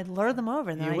for rum. I'd lure them over,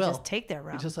 and then I just take their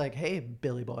rum. It's just like, hey,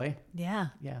 Billy boy. Yeah.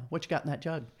 What you got in that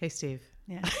jug? Hey, Steve.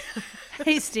 Yeah.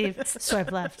 Hey, Steve.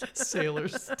 Swipe left. Sailor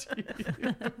Steve.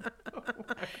 Oh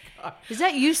my God. Is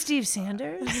that you, Steve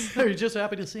Sanders? Are you just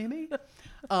happy to see me?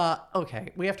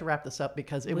 Okay, we have to wrap this up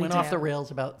because it went off the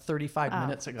rails about 35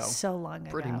 minutes ago. So long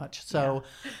ago. Pretty much. So.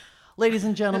 Ladies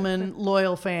and gentlemen,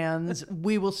 loyal fans,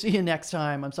 we will see you next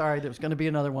time. I'm sorry, there's going to be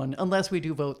another one, unless we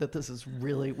do vote that this is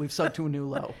really, we've sunk to a new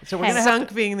low. So we're going to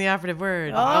sunk being the operative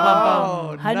word. Oh,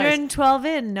 112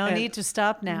 in. No need to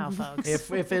stop now, folks.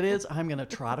 If it is, I'm going to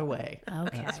trot away.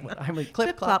 Okay. That's what I'm like.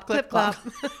 Clip, clop, clip, clop.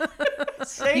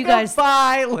 Say You guys-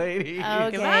 goodbye, lady.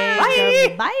 Okay.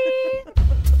 Bye. Bye.